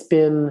 So it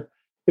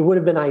would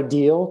have been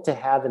ideal to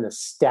have an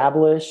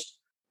established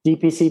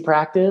DPC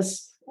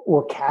practice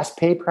or cash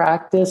pay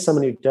practice,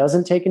 someone who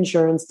doesn't take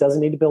insurance,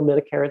 doesn't need to bill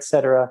Medicare, et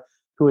cetera,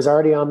 who was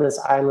already on this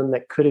island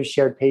that could have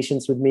shared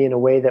patients with me in a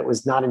way that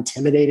was not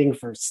intimidating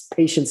for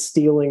patient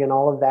stealing and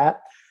all of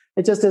that.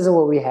 It just isn't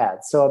what we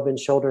had. So I've been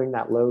shouldering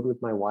that load with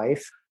my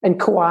wife. And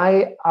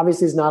Kauai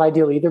obviously is not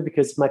ideal either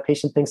because if my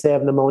patient thinks they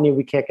have pneumonia,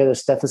 we can't get a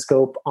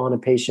stethoscope on a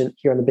patient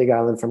here on the Big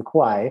Island from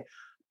Kauai.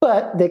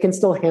 But they can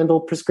still handle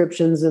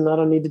prescriptions. And I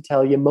don't need to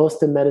tell you,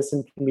 most of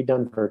medicine can be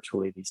done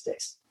virtually these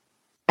days.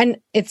 And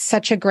it's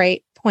such a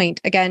great point,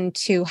 again,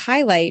 to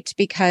highlight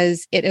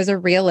because it is a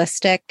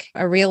realistic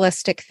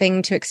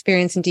thing to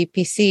experience in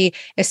DPC,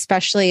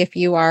 especially if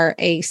you are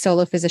a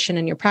solo physician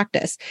in your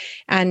practice.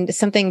 And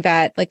something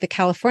that like the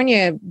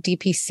California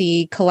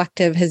DPC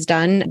collective has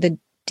done, the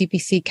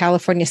DPC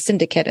California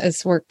Syndicate,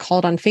 as we're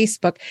called on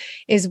Facebook,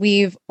 is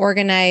we've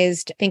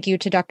organized, thank you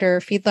to Dr.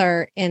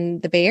 Fiedler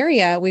in the Bay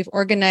Area, we've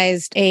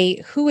organized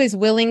a who is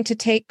willing to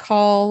take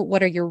call,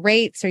 what are your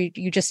rates, are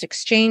you just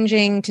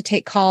exchanging to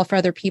take call for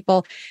other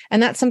people?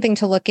 And that's something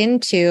to look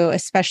into,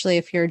 especially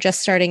if you're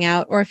just starting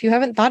out or if you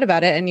haven't thought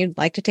about it and you'd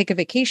like to take a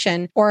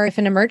vacation, or if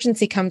an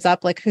emergency comes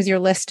up, like who's your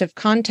list of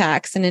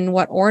contacts and in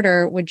what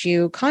order would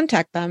you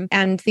contact them?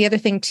 And the other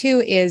thing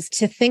too is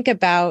to think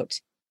about,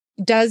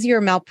 does your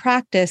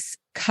malpractice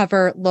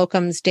cover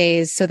locums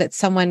days so that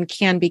someone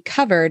can be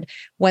covered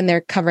when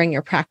they're covering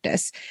your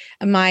practice?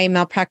 My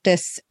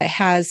malpractice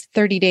has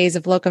 30 days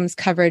of locums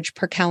coverage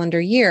per calendar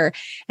year.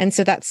 And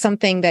so that's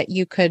something that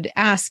you could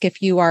ask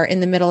if you are in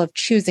the middle of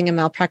choosing a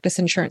malpractice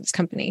insurance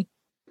company.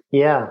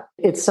 Yeah,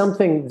 it's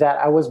something that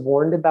I was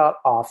warned about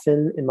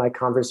often in my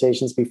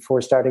conversations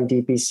before starting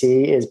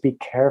DPC is be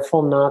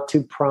careful not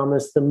to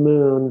promise the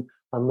moon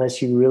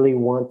unless you really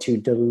want to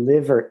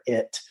deliver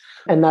it.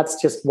 And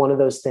that's just one of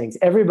those things.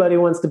 Everybody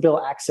wants to bill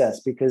access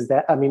because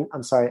everybody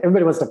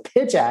wants to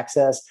pitch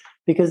access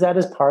because that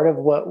is part of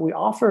what we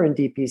offer in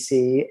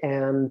DPC.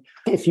 And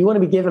if you want to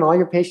be giving all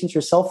your patients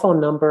your cell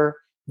phone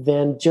number,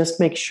 then just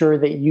make sure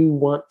that you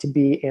want to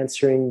be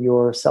answering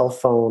your cell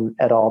phone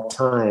at all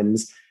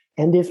times.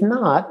 And if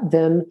not,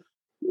 then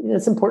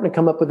it's important to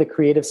come up with a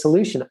creative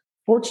solution.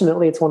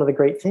 Fortunately, it's one of the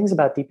great things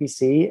about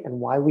DPC and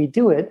why we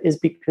do it is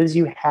because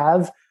you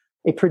have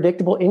a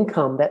predictable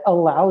income that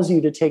allows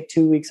you to take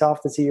 2 weeks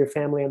off to see your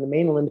family on the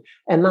mainland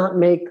and not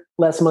make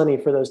less money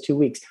for those 2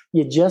 weeks.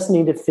 You just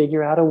need to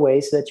figure out a way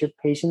so that your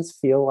patients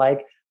feel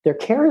like their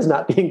care is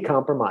not being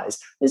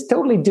compromised. It's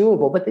totally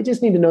doable, but they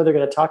just need to know they're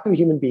going to talk to a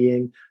human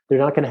being. They're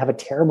not going to have a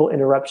terrible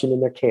interruption in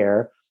their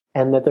care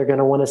and that they're going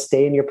to want to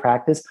stay in your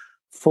practice,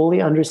 fully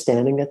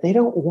understanding that they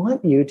don't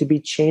want you to be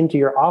chained to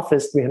your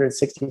office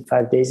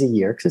 365 days a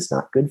year because it's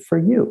not good for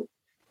you.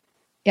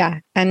 Yeah.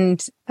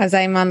 And as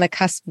I'm on the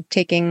cusp of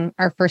taking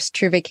our first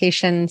true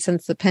vacation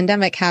since the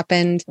pandemic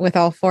happened with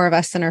all four of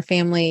us in our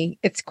family,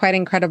 it's quite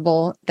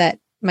incredible that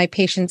my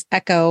patients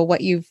echo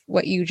what you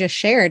just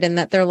shared, and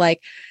that they're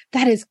like,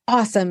 that is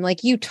awesome.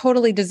 Like, you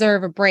totally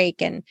deserve a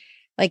break. And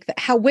like,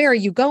 where are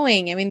you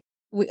going? I mean,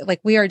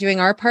 we are doing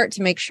our part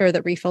to make sure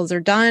that refills are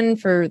done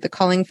for the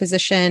calling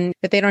physician,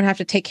 that they don't have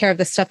to take care of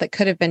the stuff that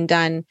could have been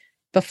done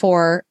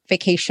before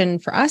vacation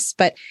for us.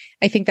 But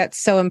I think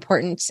that's so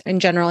important in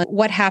general.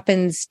 What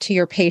happens to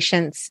your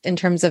patients in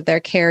terms of their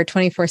care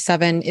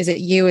 24/7? Is it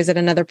you? Is it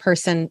another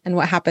person? And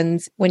what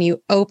happens when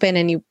you open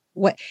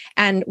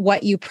and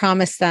what you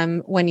promise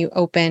them when you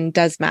open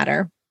does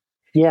matter.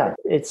 Yeah,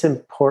 it's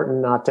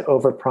important not to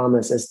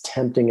overpromise, as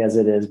tempting as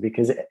it is,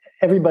 because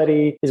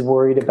everybody is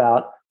worried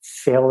about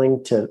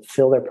failing to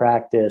fill their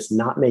practice,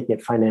 not making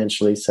it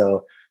financially.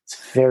 So it's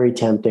very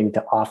tempting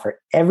to offer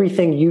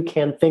everything you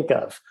can think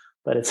of,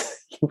 but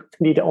you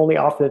need to only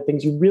offer the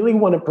things you really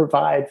want to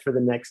provide for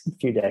the next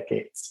few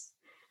decades.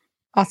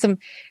 Awesome.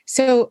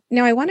 So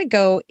now I want to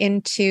go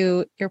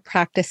into your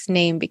practice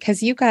name,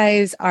 because your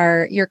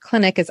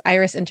clinic is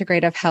Iris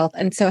Integrative Health.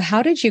 And so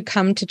how did you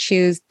come to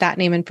choose that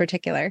name in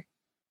particular?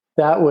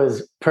 That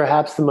was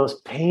perhaps the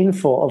most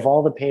painful of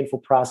all the painful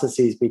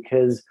processes,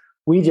 because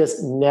we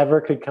just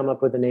never could come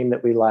up with a name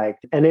that we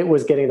liked. And it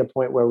was getting to the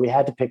point where we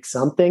had to pick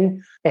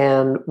something.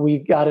 And we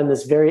got in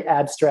this very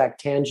abstract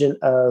tangent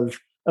of,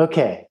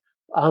 okay,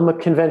 I'm a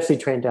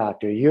conventionally trained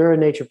doctor. You're a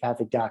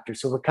naturopathic doctor.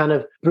 So we're kind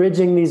of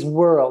bridging these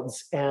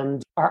worlds.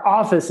 And our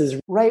office is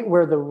right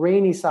where the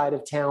rainy side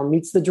of town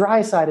meets the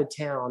dry side of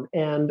town.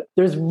 And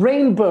there's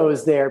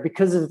rainbows there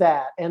because of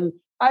that. And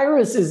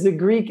Iris is the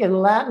Greek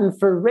and Latin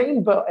for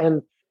rainbow.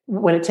 And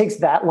when it takes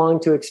that long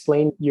to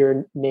explain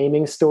your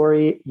naming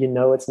story, you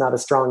know it's not a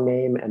strong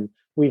name. And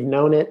we've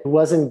known it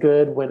wasn't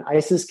good when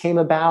ISIS came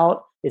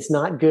about. It's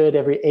not good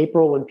every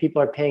April when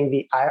people are paying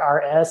the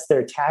IRS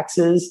their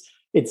taxes.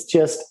 It's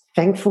just,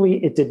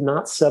 thankfully, it did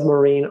not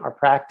submarine our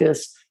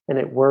practice and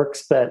it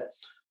works. But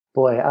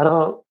boy,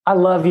 I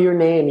love your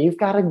name. You've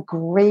got a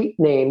great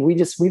name. We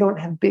don't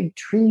have big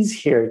trees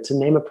here to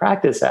name a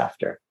practice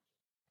after.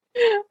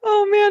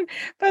 Oh man,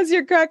 Buzz,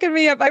 you're cracking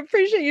me up. I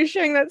appreciate you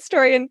sharing that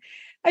story. And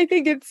I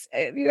think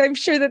I'm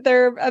sure that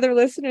there are other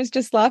listeners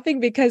just laughing,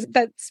 because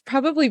that's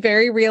probably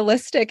very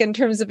realistic in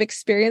terms of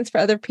experience for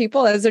other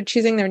people as they're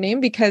choosing their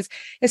name, because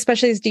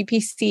especially as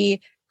DPC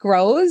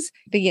grows,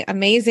 the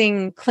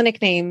amazing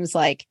clinic names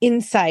like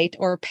Insight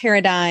or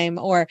Paradigm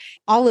or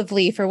Olive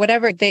Leaf or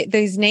whatever,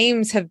 these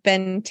names have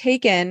been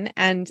taken.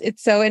 And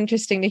it's so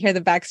interesting to hear the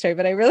backstory,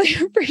 but I really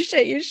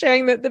appreciate you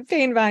sharing the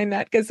pain behind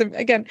that, because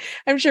again,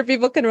 I'm sure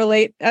people can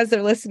relate as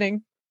they're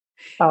listening.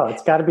 Oh,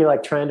 it's got to be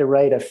like trying to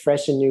write a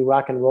fresh and new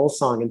rock and roll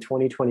song in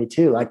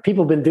 2022. Like,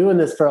 people have been doing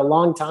this for a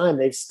long time.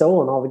 They've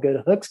stolen all the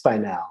good hooks by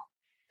now.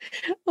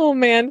 Oh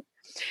man.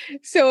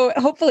 So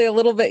hopefully a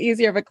little bit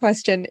easier of a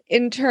question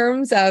in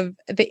terms of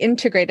the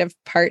integrative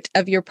part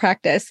of your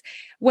practice.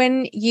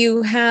 When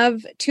you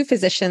have two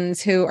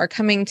physicians who are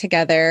coming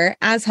together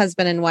as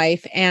husband and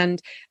wife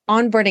and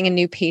onboarding a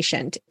new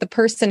patient, the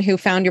person who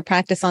found your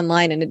practice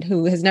online and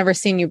who has never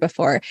seen you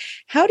before,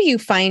 how do you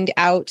find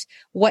out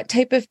what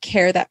type of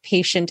care that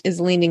patient is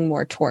leaning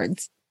more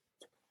towards?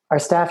 Our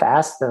staff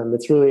asks them.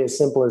 It's really as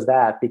simple as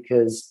that,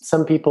 because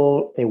some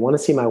people, they want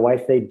to see my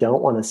wife, they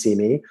don't want to see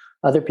me.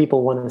 Other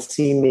people want to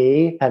see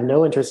me, have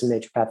no interest in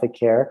naturopathic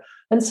care.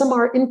 And some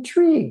are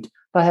intrigued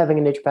by having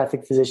a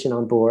naturopathic physician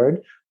on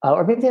board.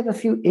 Or maybe they have a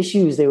few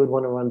issues they would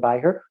want to run by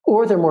her,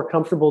 or they're more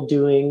comfortable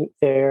doing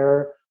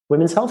their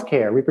women's health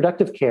care,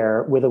 reproductive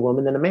care with a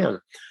woman than a man.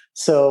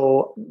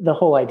 So the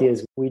whole idea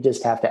is we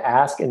just have to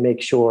ask and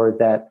make sure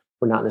that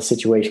we're not in a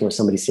situation where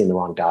somebody's seeing the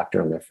wrong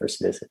doctor on their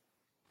first visit.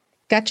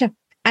 Gotcha.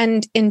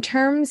 And in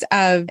terms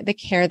of the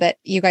care that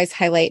you guys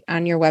highlight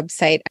on your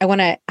website, I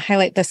want to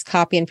highlight this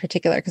copy in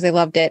particular because I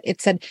loved it.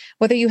 It said,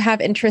 whether you have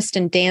interest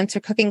in dance or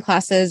cooking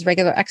classes,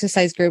 regular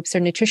exercise groups, or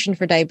nutrition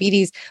for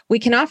diabetes, we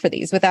can offer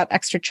these without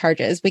extra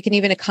charges. We can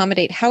even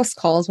accommodate house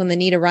calls when the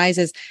need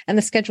arises and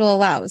the schedule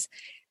allows.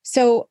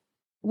 So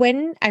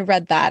when I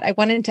read that, I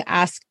wanted to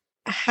ask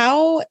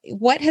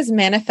what has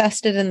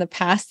manifested in the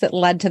past that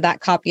led to that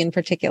copy in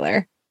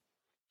particular?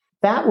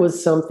 That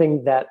was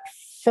something that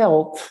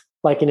felt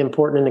like an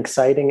important and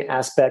exciting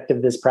aspect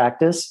of this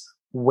practice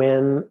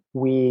when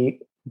we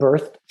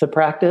birthed the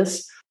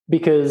practice,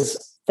 because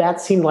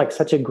that seemed like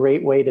such a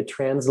great way to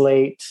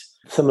translate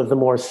some of the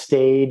more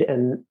staid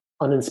and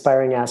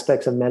uninspiring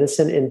aspects of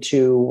medicine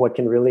into what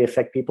can really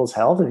affect people's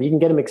health. If you can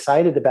get them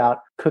excited about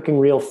cooking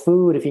real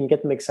food, if you can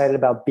get them excited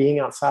about being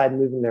outside,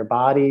 moving their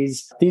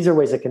bodies, these are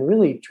ways that can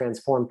really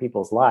transform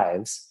people's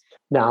lives.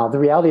 Now, the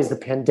reality is the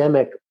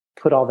pandemic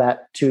put all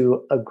that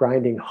to a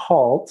grinding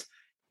halt.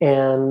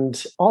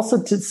 And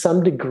also, to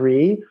some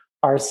degree,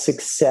 our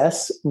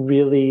success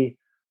really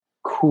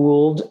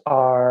cooled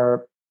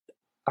our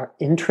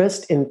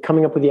interest in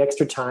coming up with the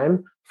extra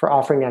time for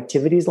offering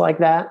activities like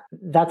that.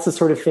 That's the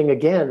sort of thing,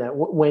 again, that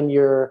when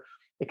you're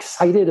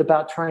excited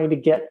about trying to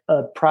get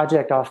a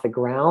project off the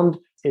ground,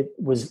 it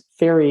was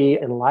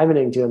very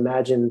enlivening to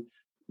imagine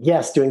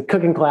yes, doing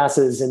cooking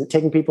classes and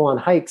taking people on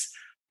hikes.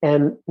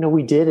 And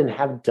we did and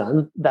have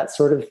done that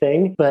sort of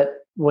thing. But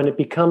when it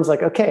becomes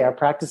like, okay, our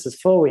practice is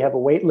full, we have a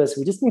wait list,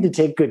 we just need to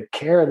take good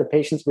care of the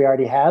patients we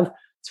already have,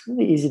 it's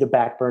really easy to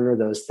back burner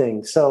those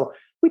things. So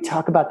we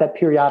talk about that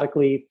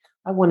periodically.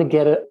 I want to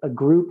get a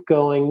group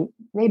going,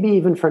 maybe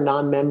even for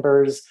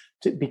non-members,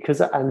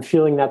 because I'm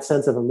feeling that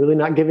sense of I'm really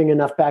not giving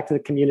enough back to the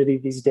community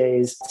these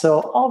days. So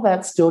all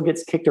that still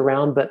gets kicked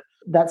around, but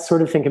that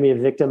sort of thing can be a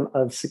victim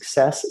of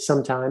success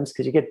sometimes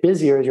because you get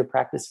busier as your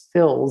practice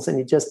fills, and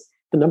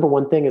the number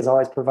one thing is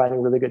always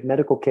providing really good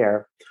medical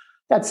care.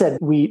 That said,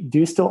 we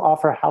do still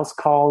offer house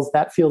calls.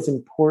 That feels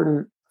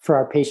important for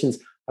our patients,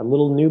 our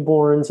little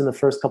newborns in the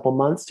first couple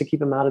months to keep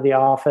them out of the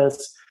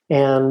office,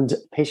 and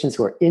patients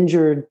who are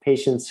injured,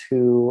 patients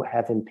who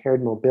have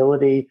impaired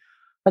mobility.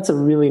 That's a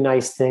really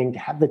nice thing to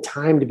have the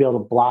time to be able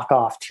to block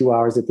off 2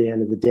 hours at the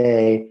end of the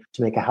day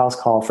to make a house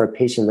call for a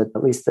patient that,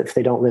 at least if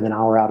they don't live an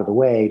hour out of the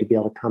way, to be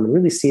able to come and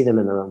really see them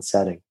in their own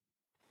setting.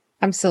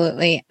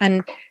 Absolutely.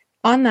 And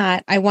on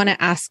that, I want to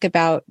ask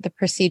about the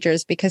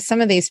procedures, because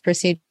some of these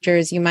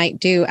procedures you might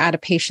do at a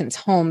patient's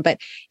home.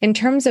 But in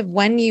terms of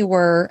when you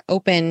were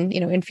open,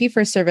 in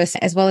fee-for-service,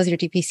 as well as your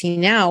DPC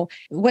now,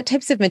 what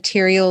types of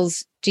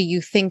materials do you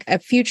think a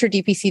future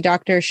DPC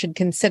doctor should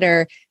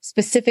consider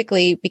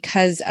specifically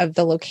because of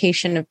the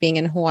location of being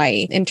in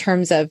Hawaii, in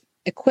terms of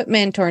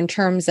equipment or in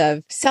terms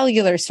of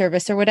cellular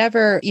service or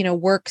whatever,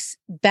 works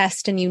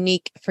best and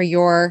unique for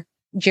your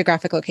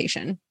geographic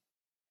location?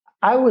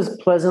 I was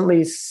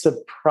pleasantly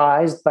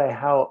surprised by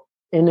how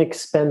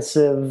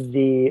inexpensive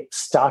the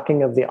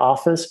stocking of the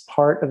office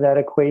part of that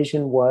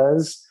equation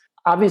was.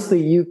 Obviously,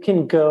 you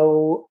can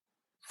go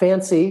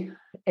fancy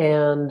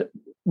and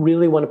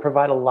really want to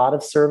provide a lot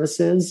of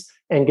services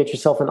and get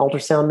yourself an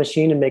ultrasound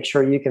machine and make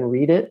sure you can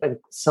read it. And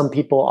some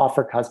people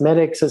offer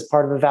cosmetics as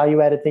part of a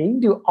value-added thing. You can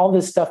do all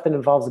this stuff that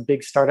involves a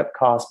big startup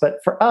cost. But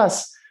for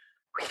us,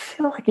 we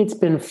feel like it's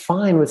been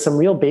fine with some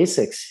real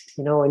basics.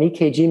 An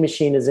EKG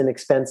machine is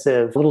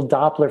inexpensive. A little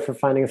Doppler for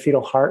finding a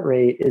fetal heart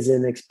rate is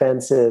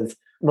inexpensive.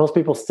 Most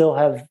people still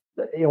have,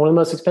 one of the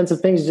most expensive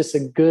things is just a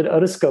good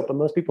otoscope, and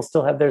most people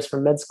still have theirs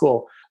from med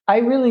school. I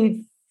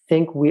really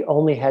think we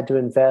only had to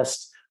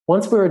invest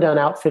once we were done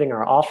outfitting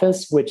our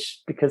office, which,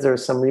 because there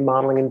was some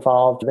remodeling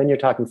involved, then you're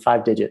talking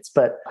 5 digits.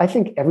 But I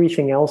think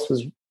everything else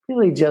was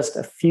really just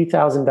a few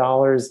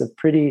 $1,000s of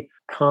pretty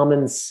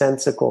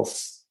commonsensical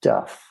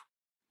stuff.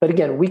 But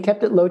again, we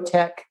kept it low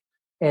tech.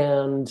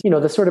 And,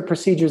 the sort of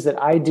procedures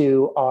that I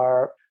do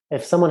are,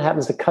 if someone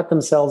happens to cut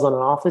themselves on an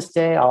office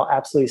day, I'll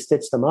absolutely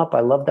stitch them up.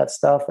 I love that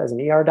stuff as an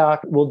ER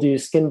doc. We'll do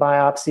skin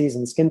biopsies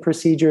and skin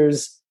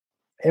procedures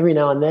every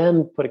now and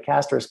then, put a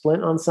cast or a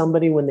splint on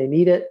somebody when they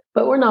need it.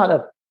 But we're not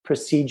a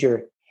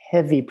procedure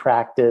heavy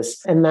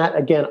practice. And that,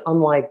 again,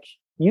 unlike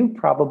you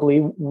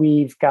probably,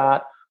 we've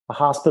got a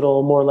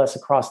hospital more or less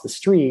across the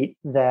street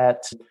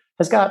that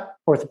has got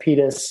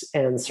orthopedists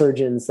and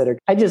surgeons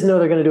I just know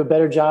they're going to do a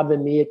better job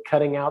than me at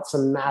cutting out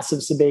some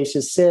massive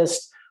sebaceous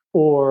cyst,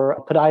 or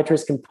a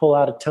podiatrist can pull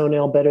out a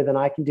toenail better than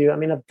I can do. I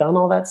mean, I've done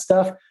all that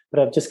stuff,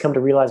 but I've just come to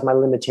realize my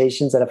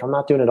limitations, that if I'm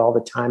not doing it all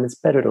the time, it's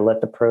better to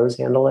let the pros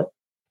handle it.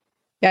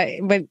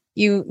 Yeah, but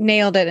you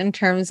nailed it in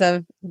terms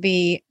of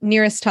the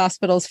nearest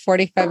hospital's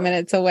 45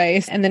 minutes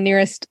away and the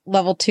nearest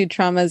level 2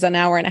 trauma is an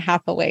hour and a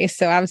half away.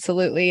 So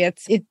absolutely,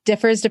 it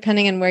differs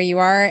depending on where you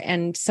are,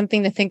 and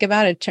something to think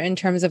about in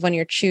terms of when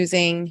you're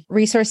choosing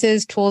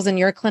resources, tools in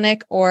your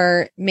clinic,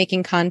 or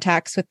making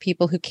contacts with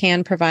people who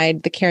can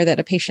provide the care that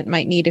a patient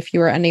might need if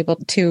you are unable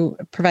to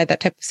provide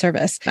that type of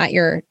service at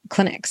your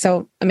clinic.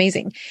 So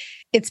amazing.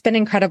 It's been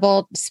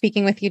incredible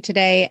speaking with you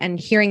today and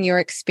hearing your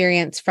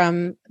experience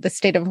from the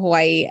state of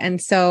Hawaii. And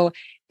so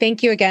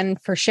thank you again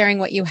for sharing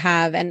what you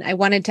have. And I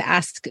wanted to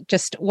ask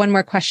just one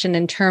more question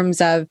in terms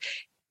of,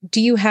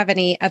 do you have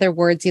any other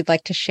words you'd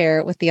like to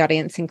share with the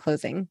audience in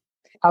closing?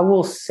 I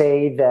will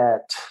say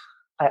that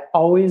I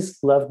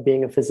always loved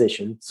being a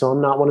physician. So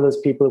I'm not one of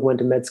those people who went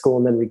to med school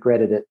and then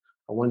regretted it.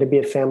 I wanted to be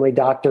a family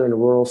doctor in a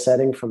rural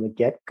setting from the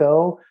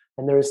get-go.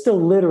 And there is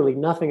still literally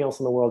nothing else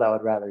in the world I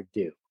would rather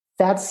do.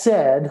 That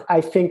said, I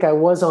think I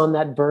was on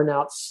that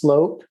burnout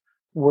slope,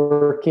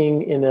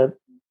 working in a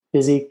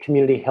busy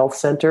community health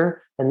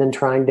center and then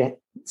trying to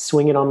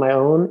swing it on my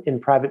own in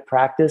private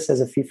practice as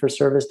a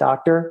fee-for-service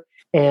doctor.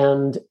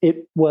 And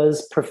it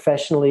was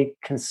professionally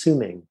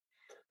consuming.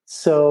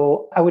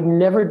 So I would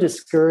never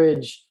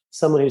discourage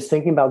someone who's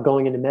thinking about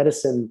going into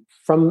medicine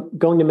from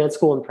going to med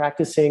school and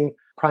practicing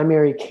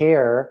primary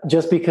care,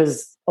 just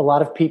because a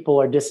lot of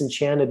people are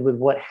disenchanted with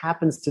what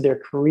happens to their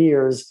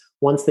careers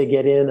once they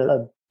get in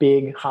a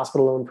big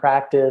hospital-owned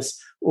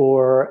practice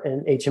or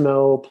an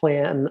HMO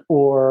plan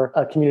or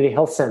a community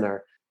health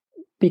center.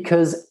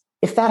 Because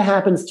if that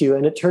happens to you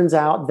and it turns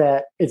out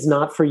that it's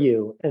not for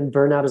you and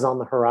burnout is on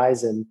the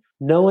horizon,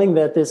 knowing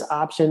that this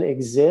option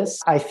exists,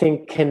 I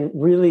think can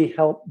really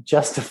help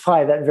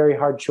justify that very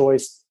hard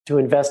choice to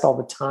invest all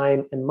the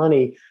time and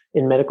money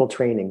in medical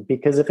training.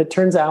 Because if it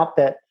turns out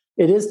that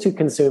it is too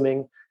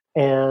consuming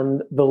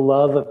and the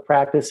love of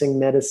practicing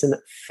medicine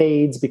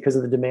fades because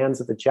of the demands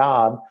of the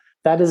job,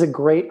 that is a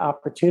great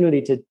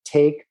opportunity to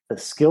take the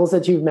skills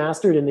that you've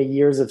mastered in the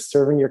years of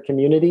serving your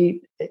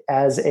community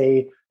as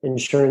a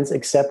insurance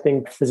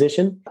accepting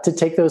physician, to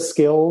take those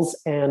skills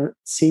and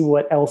see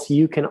what else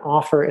you can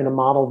offer in a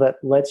model that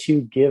lets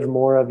you give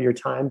more of your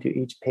time to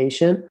each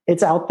patient.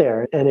 It's out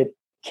there and it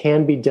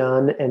can be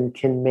done and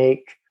can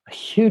make a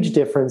huge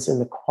difference in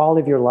the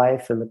quality of your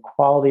life and the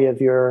quality of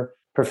your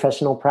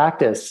professional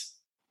practice.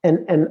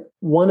 And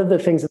one of the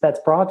things that's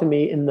brought to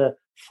me in the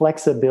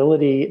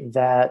flexibility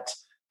that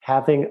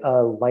having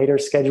a lighter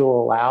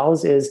schedule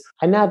allows is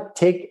I now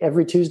take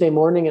every Tuesday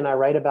morning and I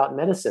write about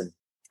medicine.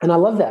 And I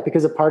love that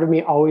because a part of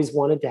me always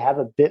wanted to have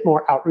a bit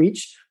more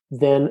outreach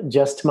than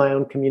just to my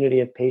own community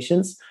of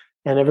patients.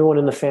 And everyone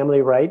in the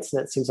family writes,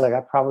 and it seems like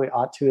I probably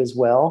ought to as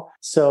well.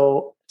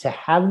 So to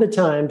have the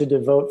time to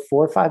devote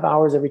 4 or 5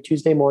 hours every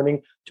Tuesday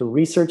morning to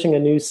researching a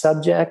new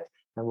subject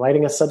and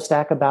writing a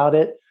Substack about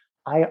it,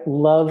 I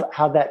love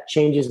how that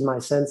changes my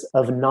sense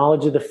of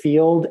knowledge of the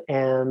field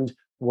and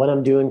what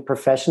I'm doing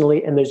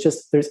professionally. And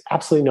there's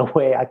absolutely no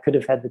way I could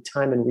have had the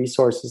time and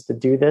resources to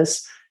do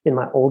this in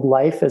my old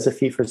life as a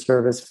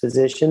fee-for-service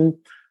physician.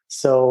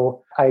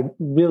 So I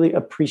really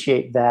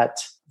appreciate that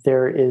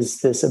there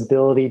is this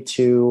ability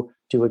to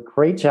do a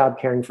great job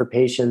caring for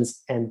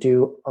patients and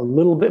do a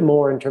little bit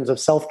more in terms of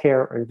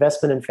self-care or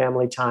investment in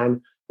family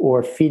time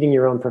or feeding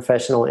your own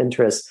professional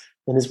interests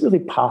than is really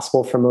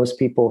possible for most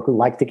people who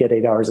like to get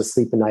 8 hours of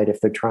sleep a night if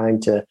they're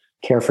trying to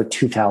care for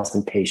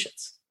 2,000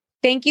 patients.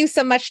 Thank you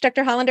so much,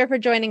 Dr. Hollander, for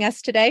joining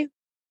us today.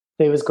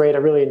 It was great. I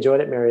really enjoyed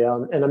it,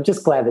 Marielle. And I'm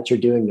just glad that you're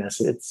doing this.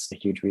 It's a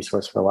huge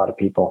resource for a lot of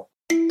people.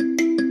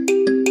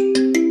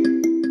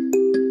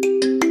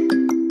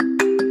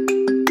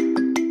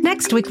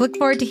 Next week, look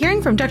forward to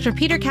hearing from Dr.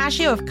 Peter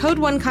Cascio of Code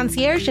One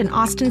Concierge in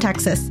Austin,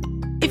 Texas.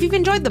 If you've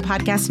enjoyed the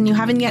podcast and you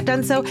haven't yet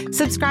done so,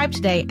 subscribe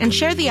today and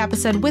share the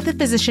episode with a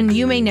physician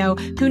you may know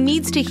who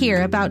needs to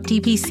hear about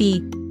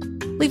DPC.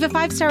 Leave a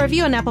 5-star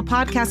review on Apple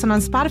Podcasts and on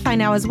Spotify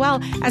now as well,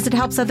 as it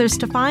helps others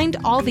to find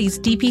all these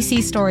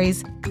DPC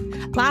stories.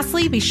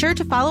 Lastly, be sure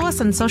to follow us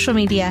on social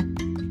media.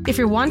 If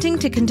you're wanting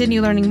to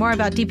continue learning more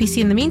about DPC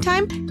in the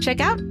meantime,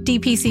 check out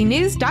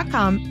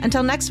dpcnews.com.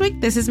 Until next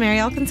week, this is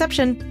Marielle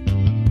Concepcion.